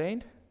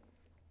sustained.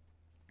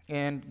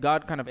 And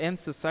God kind of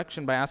ends this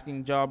section by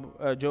asking Job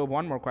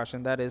one more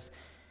question. That is,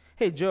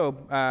 hey,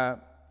 Job,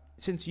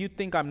 since you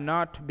think I'm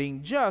not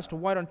being just,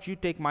 why don't you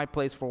take my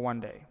place for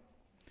one day?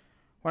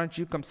 Why don't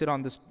you come sit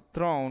on this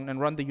throne and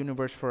run the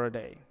universe for a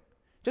day?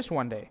 Just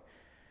one day.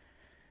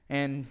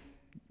 And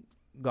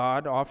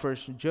God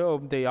offers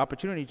Job the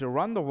opportunity to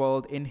run the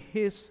world in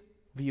his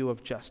view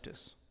of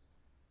justice.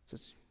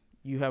 Says,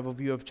 you have a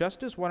view of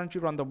justice, why don't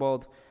you run the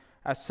world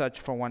as such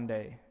for one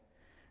day?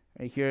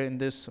 And here in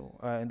this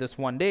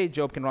one day,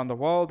 Job can run the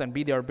world and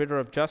be the arbiter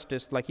of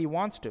justice like he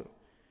wants to.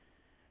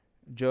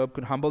 Job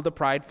could humble the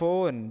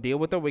prideful and deal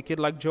with the wicked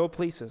like Job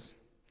pleases.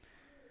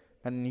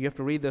 And you have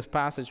to read this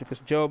passage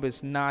because Job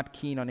is not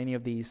keen on any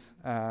of these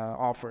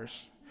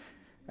offers.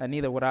 And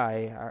neither would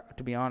I,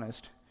 to be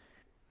honest.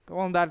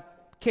 Well, in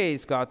that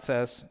case, God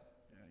says,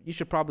 you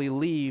should probably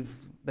leave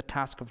the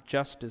task of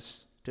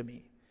justice to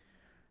me.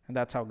 And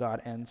that's how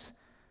God ends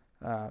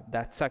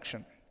that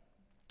section.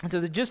 And so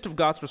the gist of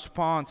God's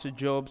response to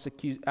Job's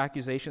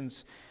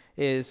accusations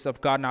is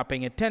of God not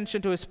paying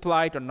attention to his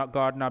plight or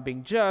God not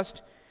being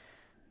just.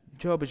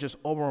 Job is just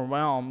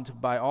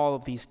overwhelmed by all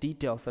of these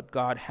details that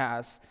God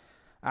has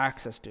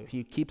access to.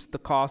 He keeps the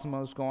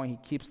cosmos going. He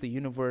keeps the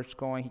universe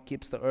going. He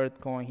keeps the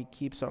earth going. He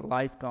keeps our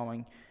life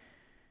going.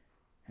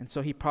 And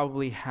so he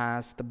probably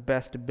has the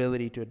best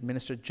ability to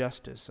administer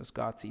justice as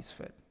God sees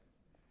fit.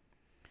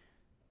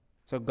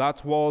 So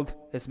God's world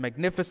is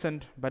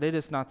magnificent, but it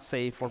is not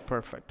safe or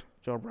perfect,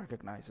 Job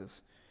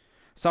recognizes.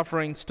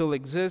 Suffering still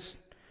exists,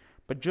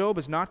 but Job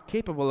is not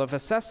capable of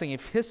assessing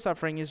if his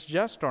suffering is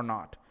just or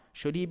not.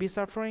 Should he be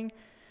suffering?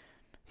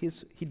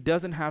 He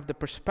doesn't have the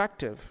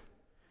perspective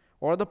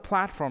or the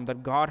platform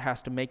that God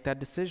has to make that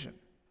decision.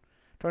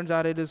 Turns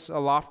out it is a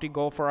lofty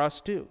goal for us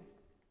too.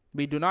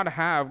 We do not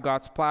have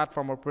God's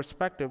platform or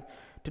perspective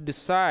to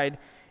decide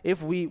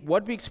if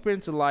what we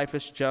experience in life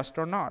is just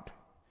or not.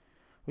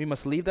 We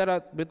must leave that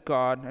up with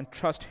God and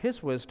trust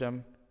His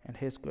wisdom and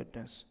His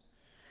goodness.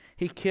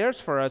 He cares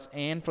for us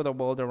and for the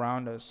world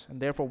around us, and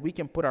therefore we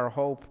can put our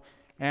hope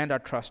and our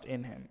trust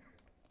in Him.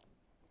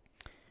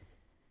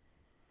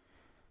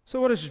 So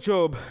what does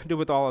Job do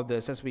with all of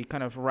this as we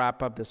kind of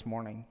wrap up this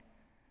morning?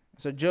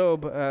 So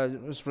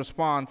Job's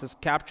response is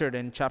captured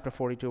in chapter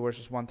 42,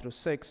 verses 1 through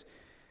 6.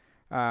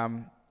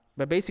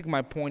 But basically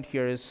my point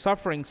here is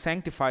suffering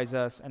sanctifies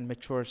us and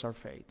matures our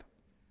faith.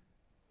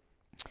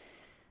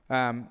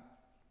 For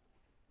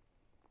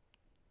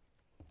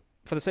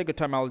the sake of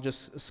time, I'll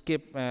just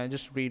skip,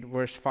 just read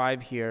verse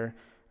 5 here.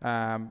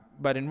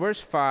 But in verse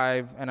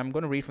 5, and I'm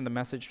going to read from the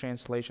Message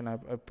translation,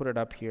 I've put it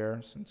up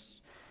here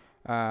since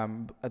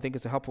I think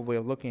it's a helpful way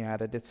of looking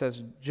at it. It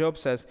says, Job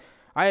says,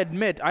 I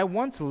admit I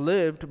once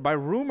lived by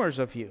rumors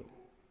of you.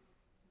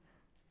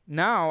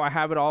 Now I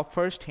have it all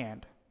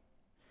firsthand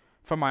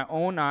from my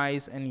own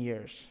eyes and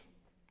ears.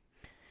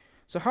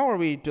 So how are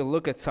we to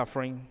look at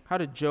suffering? How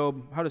does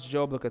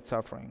Job look at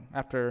suffering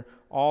after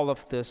all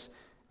of this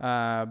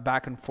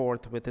back and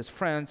forth with his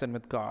friends and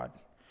with God?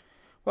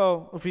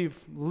 Well, if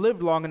you've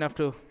lived long enough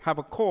to have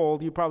a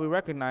cold, you probably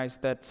recognize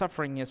that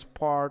suffering is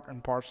part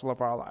and parcel of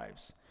our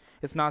lives.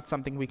 It's not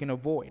something we can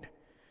avoid.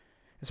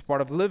 It's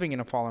part of living in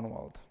a fallen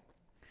world.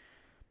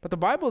 But the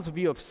Bible's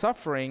view of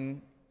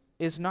suffering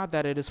is not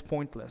that it is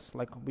pointless,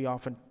 like we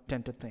often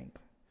tend to think,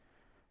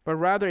 but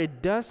rather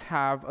it does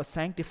have a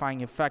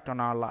sanctifying effect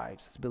on our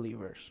lives as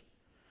believers.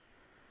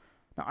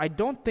 Now, I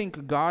don't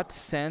think God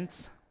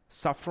sends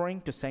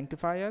suffering to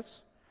sanctify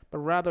us, but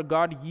rather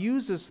God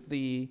uses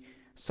the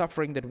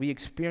suffering that we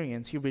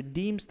experience. He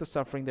redeems the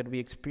suffering that we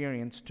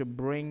experience to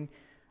bring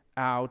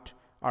out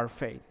our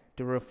faith,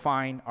 to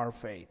refine our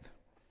faith.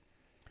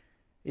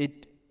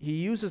 He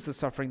uses the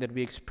suffering that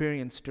we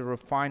experience to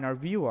refine our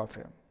view of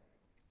Him.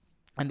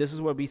 And this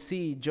is what we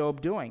see Job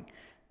doing.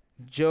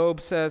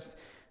 Job says,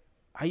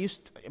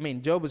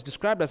 Job was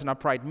described as an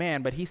upright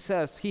man, but he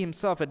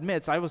himself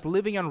admits, I was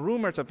living on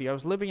rumors of you. I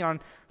was living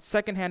on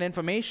secondhand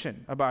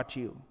information about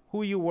you,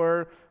 who you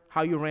were,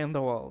 how you ran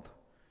the world.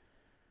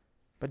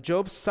 But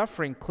Job's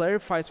suffering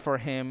clarifies for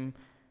him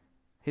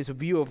his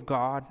view of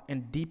God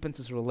and deepens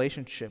his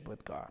relationship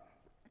with God.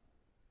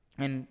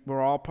 And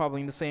we're all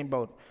probably in the same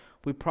boat.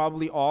 We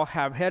probably all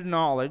have head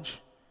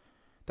knowledge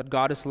that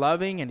God is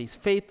loving and He's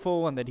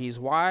faithful and that He's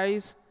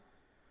wise.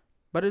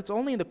 But it's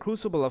only in the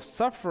crucible of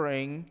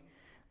suffering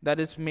that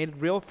it's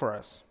made real for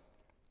us.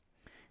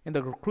 In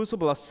the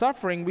crucible of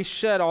suffering, we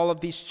shed all of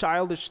these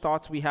childish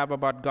thoughts we have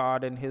about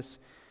God and His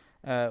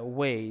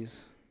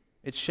ways.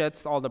 It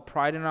sheds all the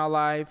pride in our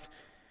life.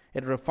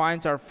 It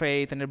refines our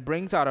faith, and it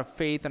brings out a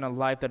faith and a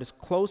life that is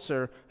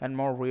closer and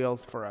more real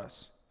for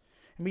us.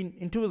 We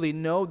intuitively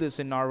know this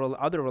in our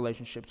other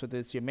relationships, whether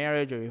it's your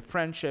marriage or your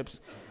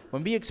friendships.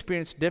 When we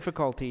experience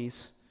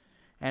difficulties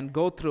and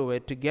go through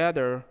it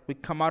together, we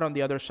come out on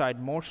the other side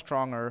more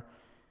stronger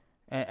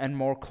and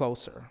more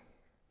closer.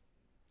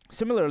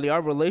 Similarly,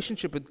 our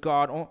relationship with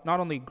God not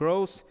only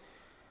grows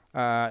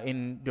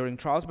during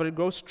trials, but it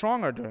grows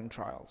stronger during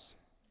trials.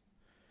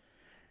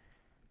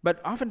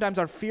 But oftentimes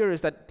our fear is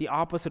that the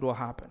opposite will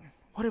happen.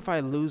 What if I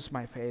lose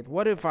my faith?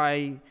 What if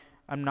I'm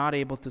not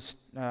able to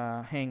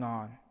hang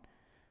on?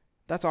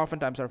 That's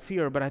oftentimes our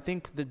fear, but I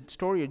think the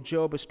story of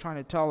Job is trying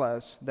to tell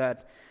us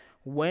that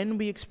when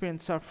we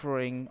experience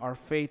suffering, our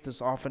faith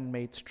is often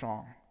made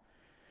strong.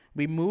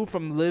 We move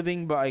from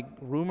living by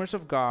rumors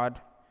of God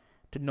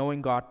to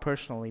knowing God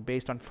personally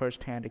based on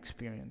first-hand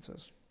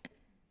experiences.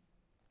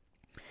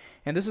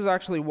 And this is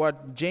actually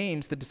what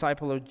James, the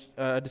disciple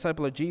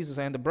of Jesus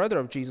and the brother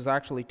of Jesus,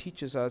 actually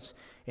teaches us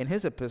in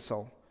his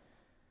epistle.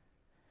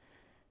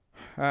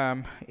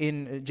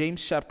 In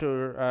James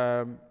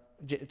chapter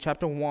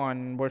chapter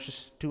 1,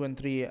 verses 2 and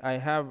 3,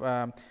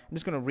 I'm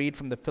just going to read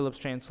from the Phillips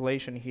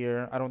translation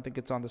here. I don't think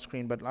it's on the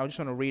screen, but I just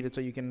want to read it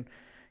so you can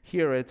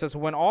hear it. It says,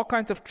 when all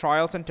kinds of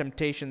trials and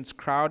temptations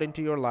crowd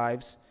into your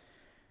lives,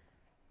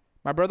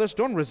 my brothers,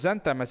 don't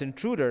resent them as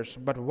intruders,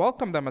 but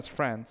welcome them as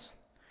friends.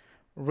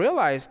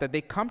 Realize that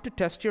they come to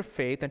test your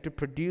faith and to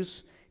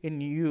produce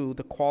in you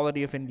the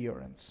quality of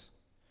endurance.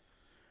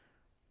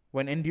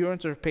 When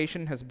endurance or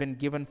patience has been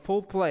given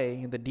full play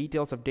in the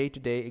details of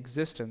day-to-day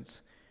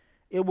existence,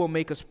 it will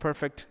make us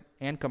perfect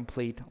and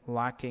complete,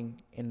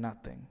 lacking in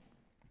nothing.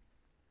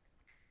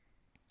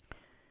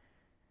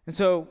 And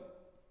so,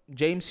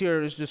 James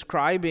here is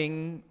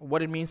describing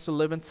what it means to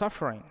live in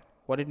suffering,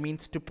 what it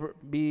means to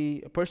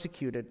be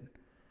persecuted.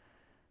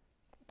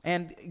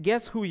 And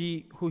guess who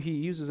he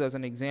uses as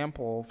an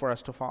example for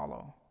us to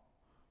follow?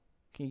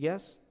 Can you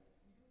guess?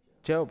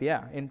 Job,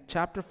 yeah. In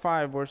chapter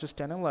 5, verses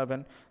 10 and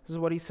 11, this is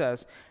what he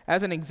says.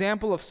 As an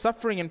example of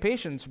suffering and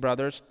patience,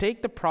 brothers,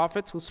 take the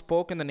prophets who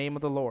spoke in the name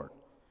of the Lord.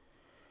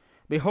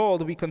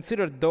 Behold, we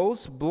consider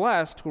those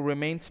blessed who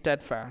remain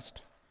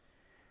steadfast.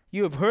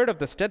 You have heard of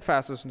the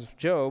steadfastness of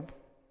Job,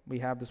 we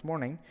have this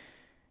morning,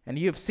 and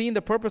you have seen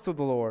the purpose of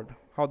the Lord,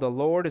 how the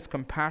Lord is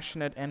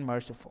compassionate and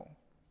merciful.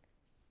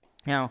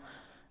 Now,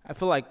 I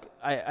feel like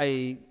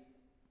I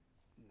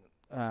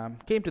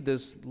came to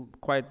this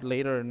quite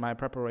later in my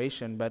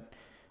preparation, but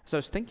so I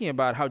was thinking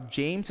about how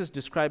James is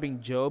describing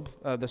Job,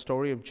 the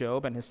story of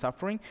Job and his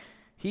suffering.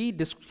 He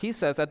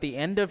says at the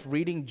end of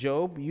reading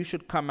Job, you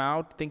should come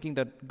out thinking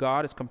that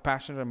God is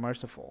compassionate and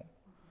merciful.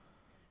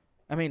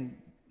 I mean,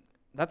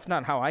 that's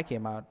not how I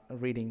came out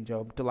reading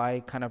Job till I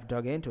kind of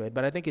dug into it,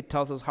 but I think it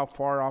tells us how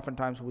far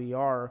oftentimes we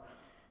are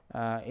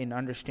in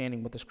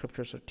understanding what the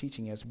scriptures are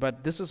teaching us.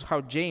 But this is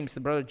how James, the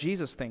brother of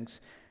Jesus,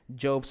 thinks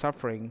Job's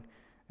suffering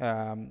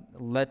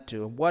led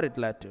to, what it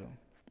led to.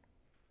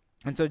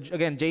 And so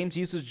again, James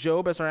uses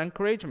Job as our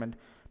encouragement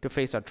to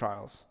face our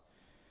trials.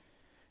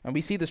 And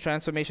we see this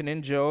transformation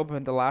in Job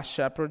in the last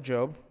chapter of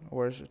Job,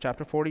 or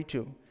chapter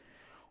 42,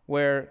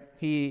 where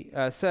he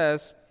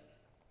says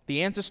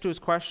the answers to his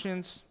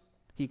questions,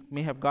 he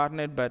may have gotten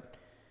it, but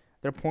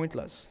they're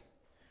pointless.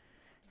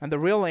 And the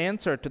real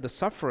answer to the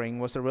suffering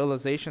was the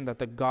realization that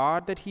the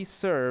God that he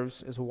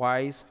serves is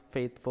wise,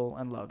 faithful,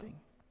 and loving.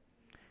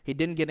 He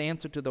didn't get an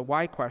answer to the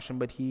why question,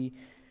 but he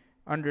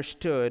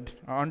understood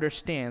or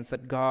understands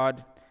that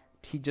God,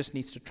 he just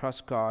needs to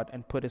trust God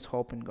and put his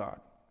hope in God.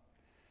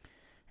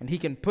 And he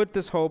can put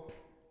this hope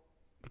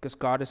because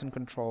God is in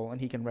control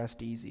and he can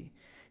rest easy.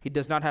 He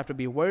does not have to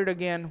be worried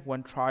again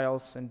when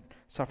trials and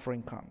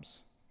suffering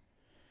comes.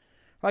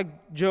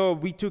 Like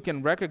Job, we too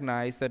can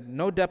recognize that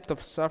no depth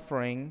of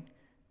suffering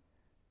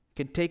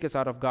can take us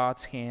out of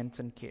God's hands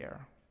and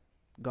care.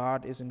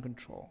 God is in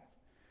control.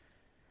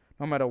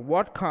 No matter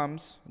what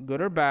comes,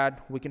 good or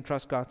bad, we can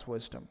trust God's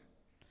wisdom.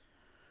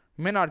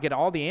 We may not get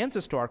all the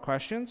answers to our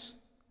questions,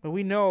 but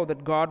we know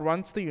that God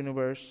runs the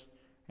universe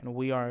and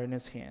we are in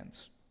his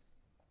hands.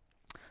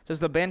 So as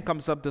the band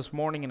comes up this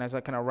morning and as I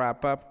kind of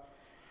wrap up,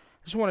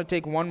 I just want to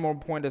take one more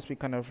point as we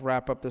kind of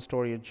wrap up the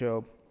story of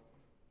Job.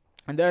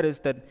 And that is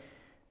that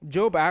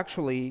Job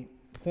actually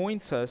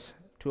points us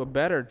to a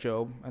better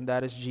Job, and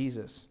that is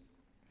Jesus.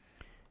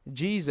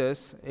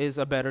 Jesus is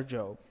a better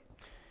Job.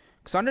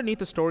 Because underneath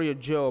the story of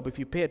Job, if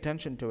you pay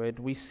attention to it,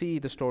 we see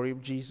the story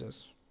of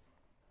Jesus.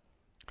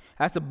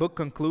 As the book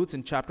concludes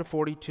in chapter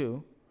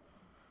 42,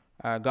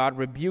 God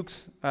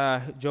rebukes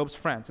Job's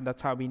friends, and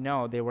that's how we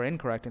know they were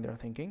incorrect in their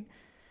thinking.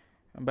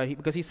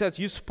 Because he says,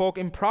 you spoke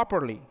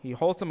improperly. He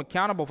holds them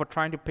accountable for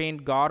trying to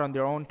paint God on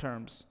their own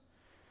terms.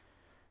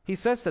 He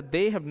says that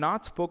they have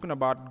not spoken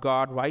about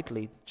God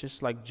rightly,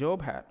 just like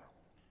Job had.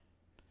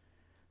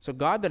 So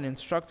God then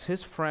instructs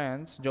his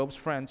friends, Job's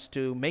friends,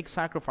 to make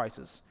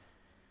sacrifices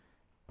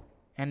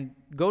and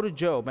go to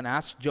Job and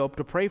ask Job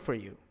to pray for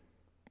you.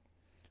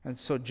 And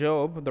so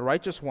Job, the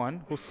righteous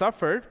one who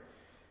suffered,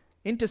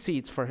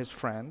 intercedes for his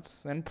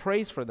friends and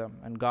prays for them,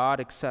 and God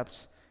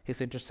accepts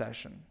his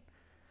intercession.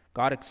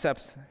 God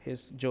accepts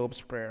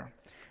Job's prayer.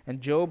 And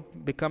Job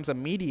becomes a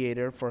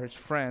mediator for his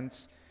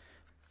friends,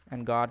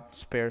 and God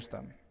spares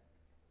them.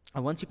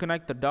 And once you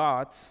connect the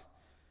dots,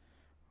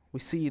 we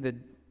see that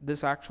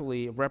this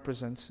actually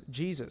represents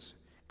Jesus,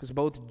 because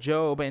both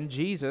Job and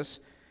Jesus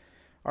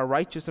are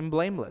righteous and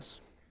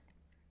blameless.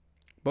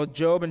 Both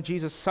Job and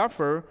Jesus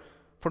suffer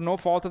for no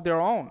fault of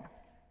their own.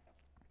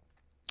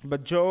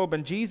 But Job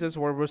and Jesus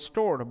were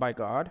restored by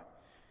God,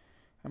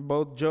 and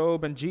both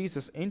Job and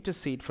Jesus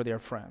intercede for their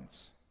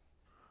friends.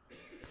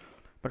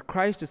 But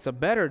Christ is a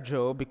better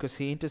Job because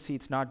he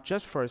intercedes not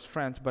just for his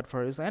friends, but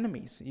for his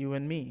enemies, you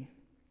and me.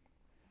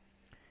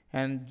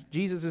 And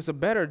Jesus is a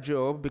better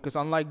Job because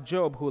unlike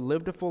Job, who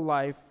lived a full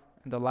life,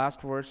 and the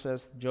last verse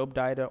says Job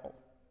died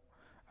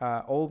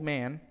an old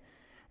man,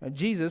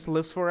 Jesus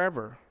lives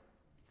forever.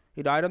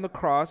 He died on the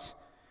cross,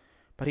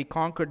 but he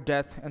conquered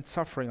death and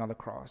suffering on the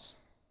cross.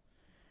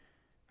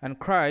 And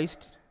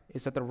Christ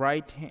is at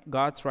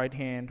God's right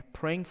hand,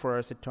 praying for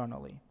us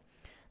eternally.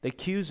 The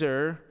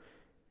accuser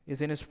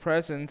is in his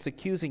presence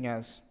accusing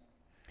us.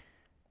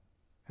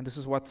 And this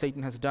is what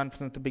Satan has done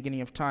from the beginning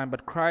of time.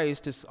 But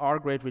Christ is our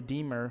great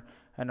Redeemer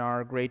and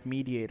our great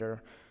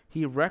mediator.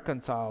 He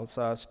reconciles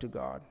us to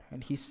God,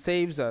 and He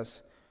saves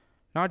us,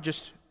 not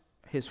just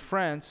His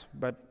friends,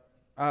 but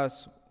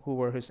us who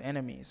were His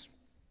enemies.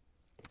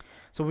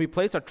 So when we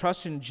place our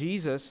trust in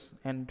Jesus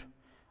and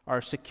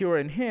are secure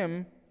in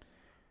Him,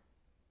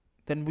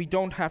 then we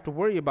don't have to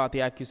worry about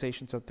the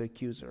accusations of the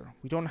accuser.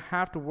 We don't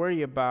have to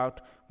worry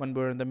about when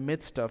we're in the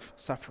midst of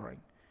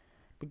suffering,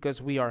 because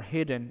we are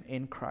hidden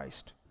in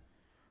Christ.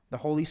 The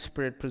Holy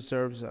Spirit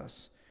preserves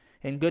us.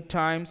 In good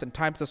times and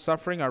times of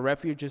suffering, our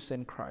refuge is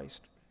in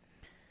Christ.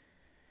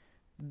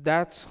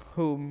 That's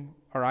whom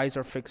our eyes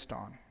are fixed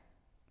on.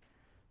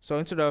 So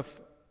instead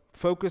of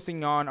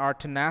focusing on our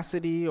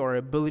tenacity or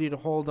ability to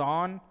hold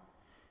on,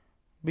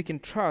 we can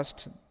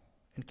trust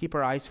and keep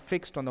our eyes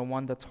fixed on the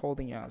one that's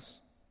holding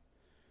us.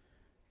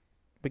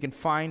 We can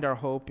find our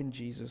hope in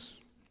Jesus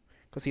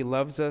because He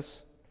loves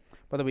us,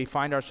 whether we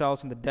find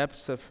ourselves in the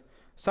depths of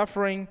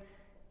suffering,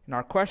 in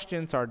our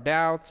questions, our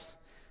doubts,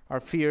 our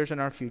fears,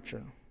 and our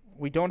future.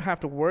 We don't have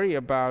to worry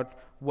about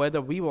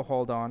whether we will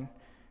hold on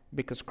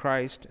because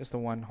Christ is the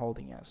one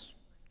holding us.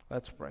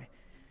 Let's pray.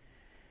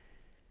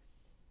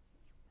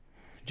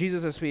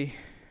 Jesus, as we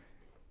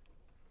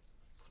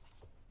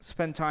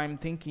spend time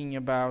thinking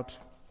about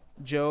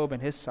Job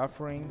and his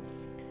suffering,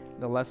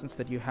 the lessons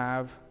that you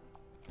have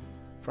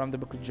from the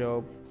book of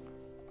Job,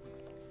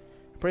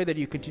 I pray that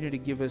you continue to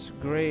give us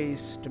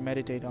grace to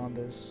meditate on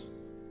this.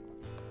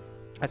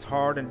 As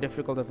hard and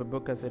difficult of a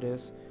book as it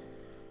is,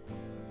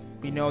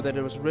 we know that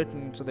it was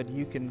written so that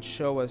you can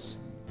show us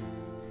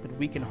that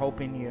we can hope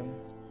in you,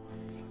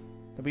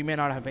 that we may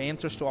not have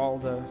answers to all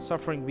the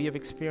suffering we have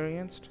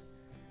experienced,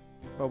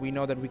 but we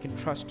know that we can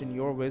trust in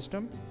your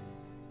wisdom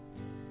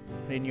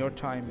and in your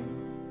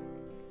timing.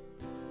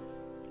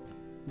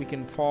 We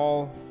can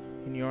fall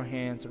in your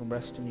hands and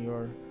rest in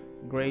your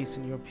grace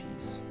and your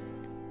peace.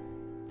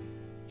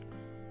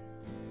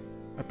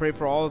 I pray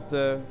for all of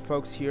the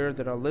folks here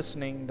that are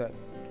listening that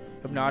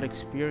have not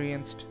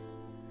experienced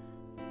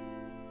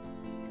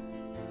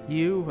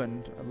you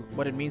and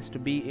what it means to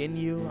be in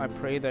you. I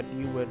pray that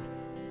you would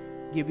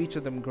give each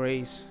of them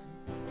grace.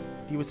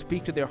 You would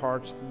speak to their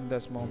hearts in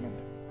this moment.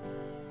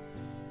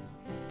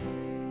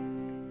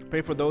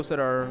 Pray for those that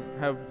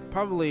have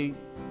probably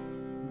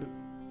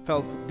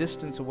felt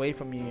distance away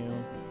from you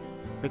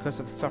because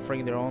of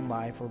suffering in their own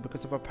life or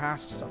because of a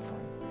past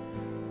suffering.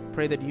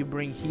 Pray that you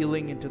bring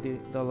healing into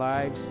the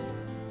lives.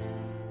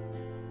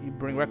 You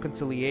bring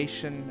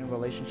reconciliation in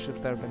relationships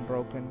that have been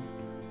broken.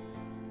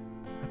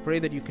 I pray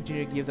that you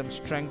continue to give them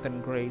strength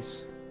and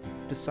grace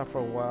to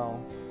suffer well.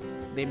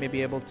 They may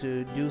be able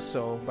to do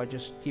so by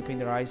just keeping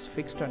their eyes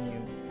fixed on you,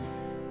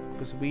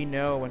 because we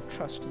know and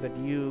trust that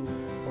you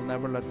will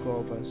never let go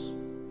of us.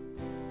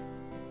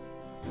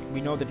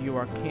 We know that you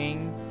are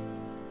King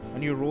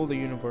and you rule the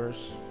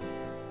universe.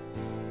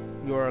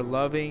 You are a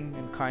loving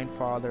and kind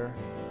Father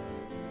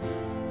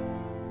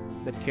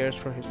that cares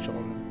for His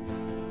children.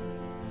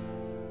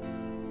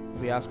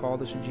 We ask all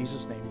this in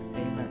Jesus' name.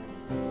 Amen.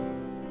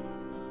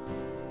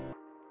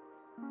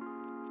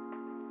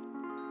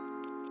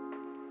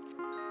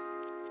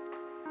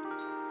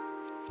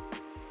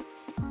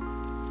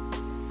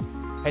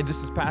 Hey,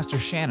 this is Pastor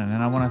Shannon,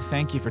 and I want to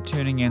thank you for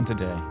tuning in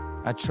today.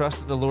 I trust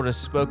that the Lord has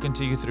spoken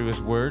to you through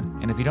His Word,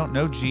 and if you don't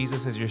know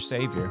Jesus as your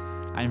Savior,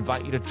 I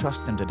invite you to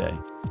trust Him today.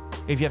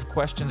 If you have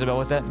questions about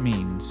what that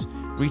means,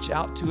 reach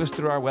out to us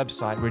through our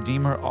website,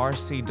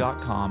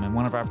 redeemerrc.com, and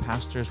one of our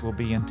pastors will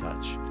be in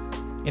touch.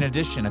 In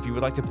addition, if you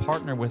would like to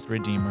partner with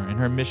Redeemer in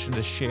her mission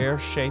to share,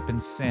 shape, and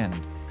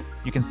send,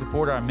 you can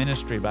support our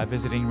ministry by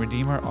visiting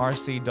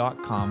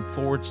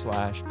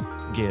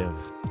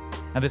redeemerrc.com/give.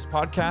 Now, this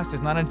podcast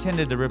is not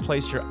intended to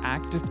replace your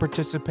active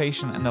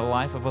participation in the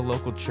life of a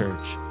local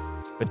church,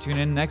 but tune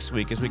in next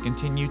week as we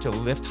continue to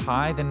lift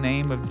high the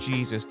name of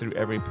Jesus through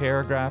every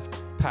paragraph,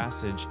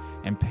 passage,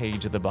 and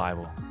page of the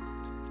Bible.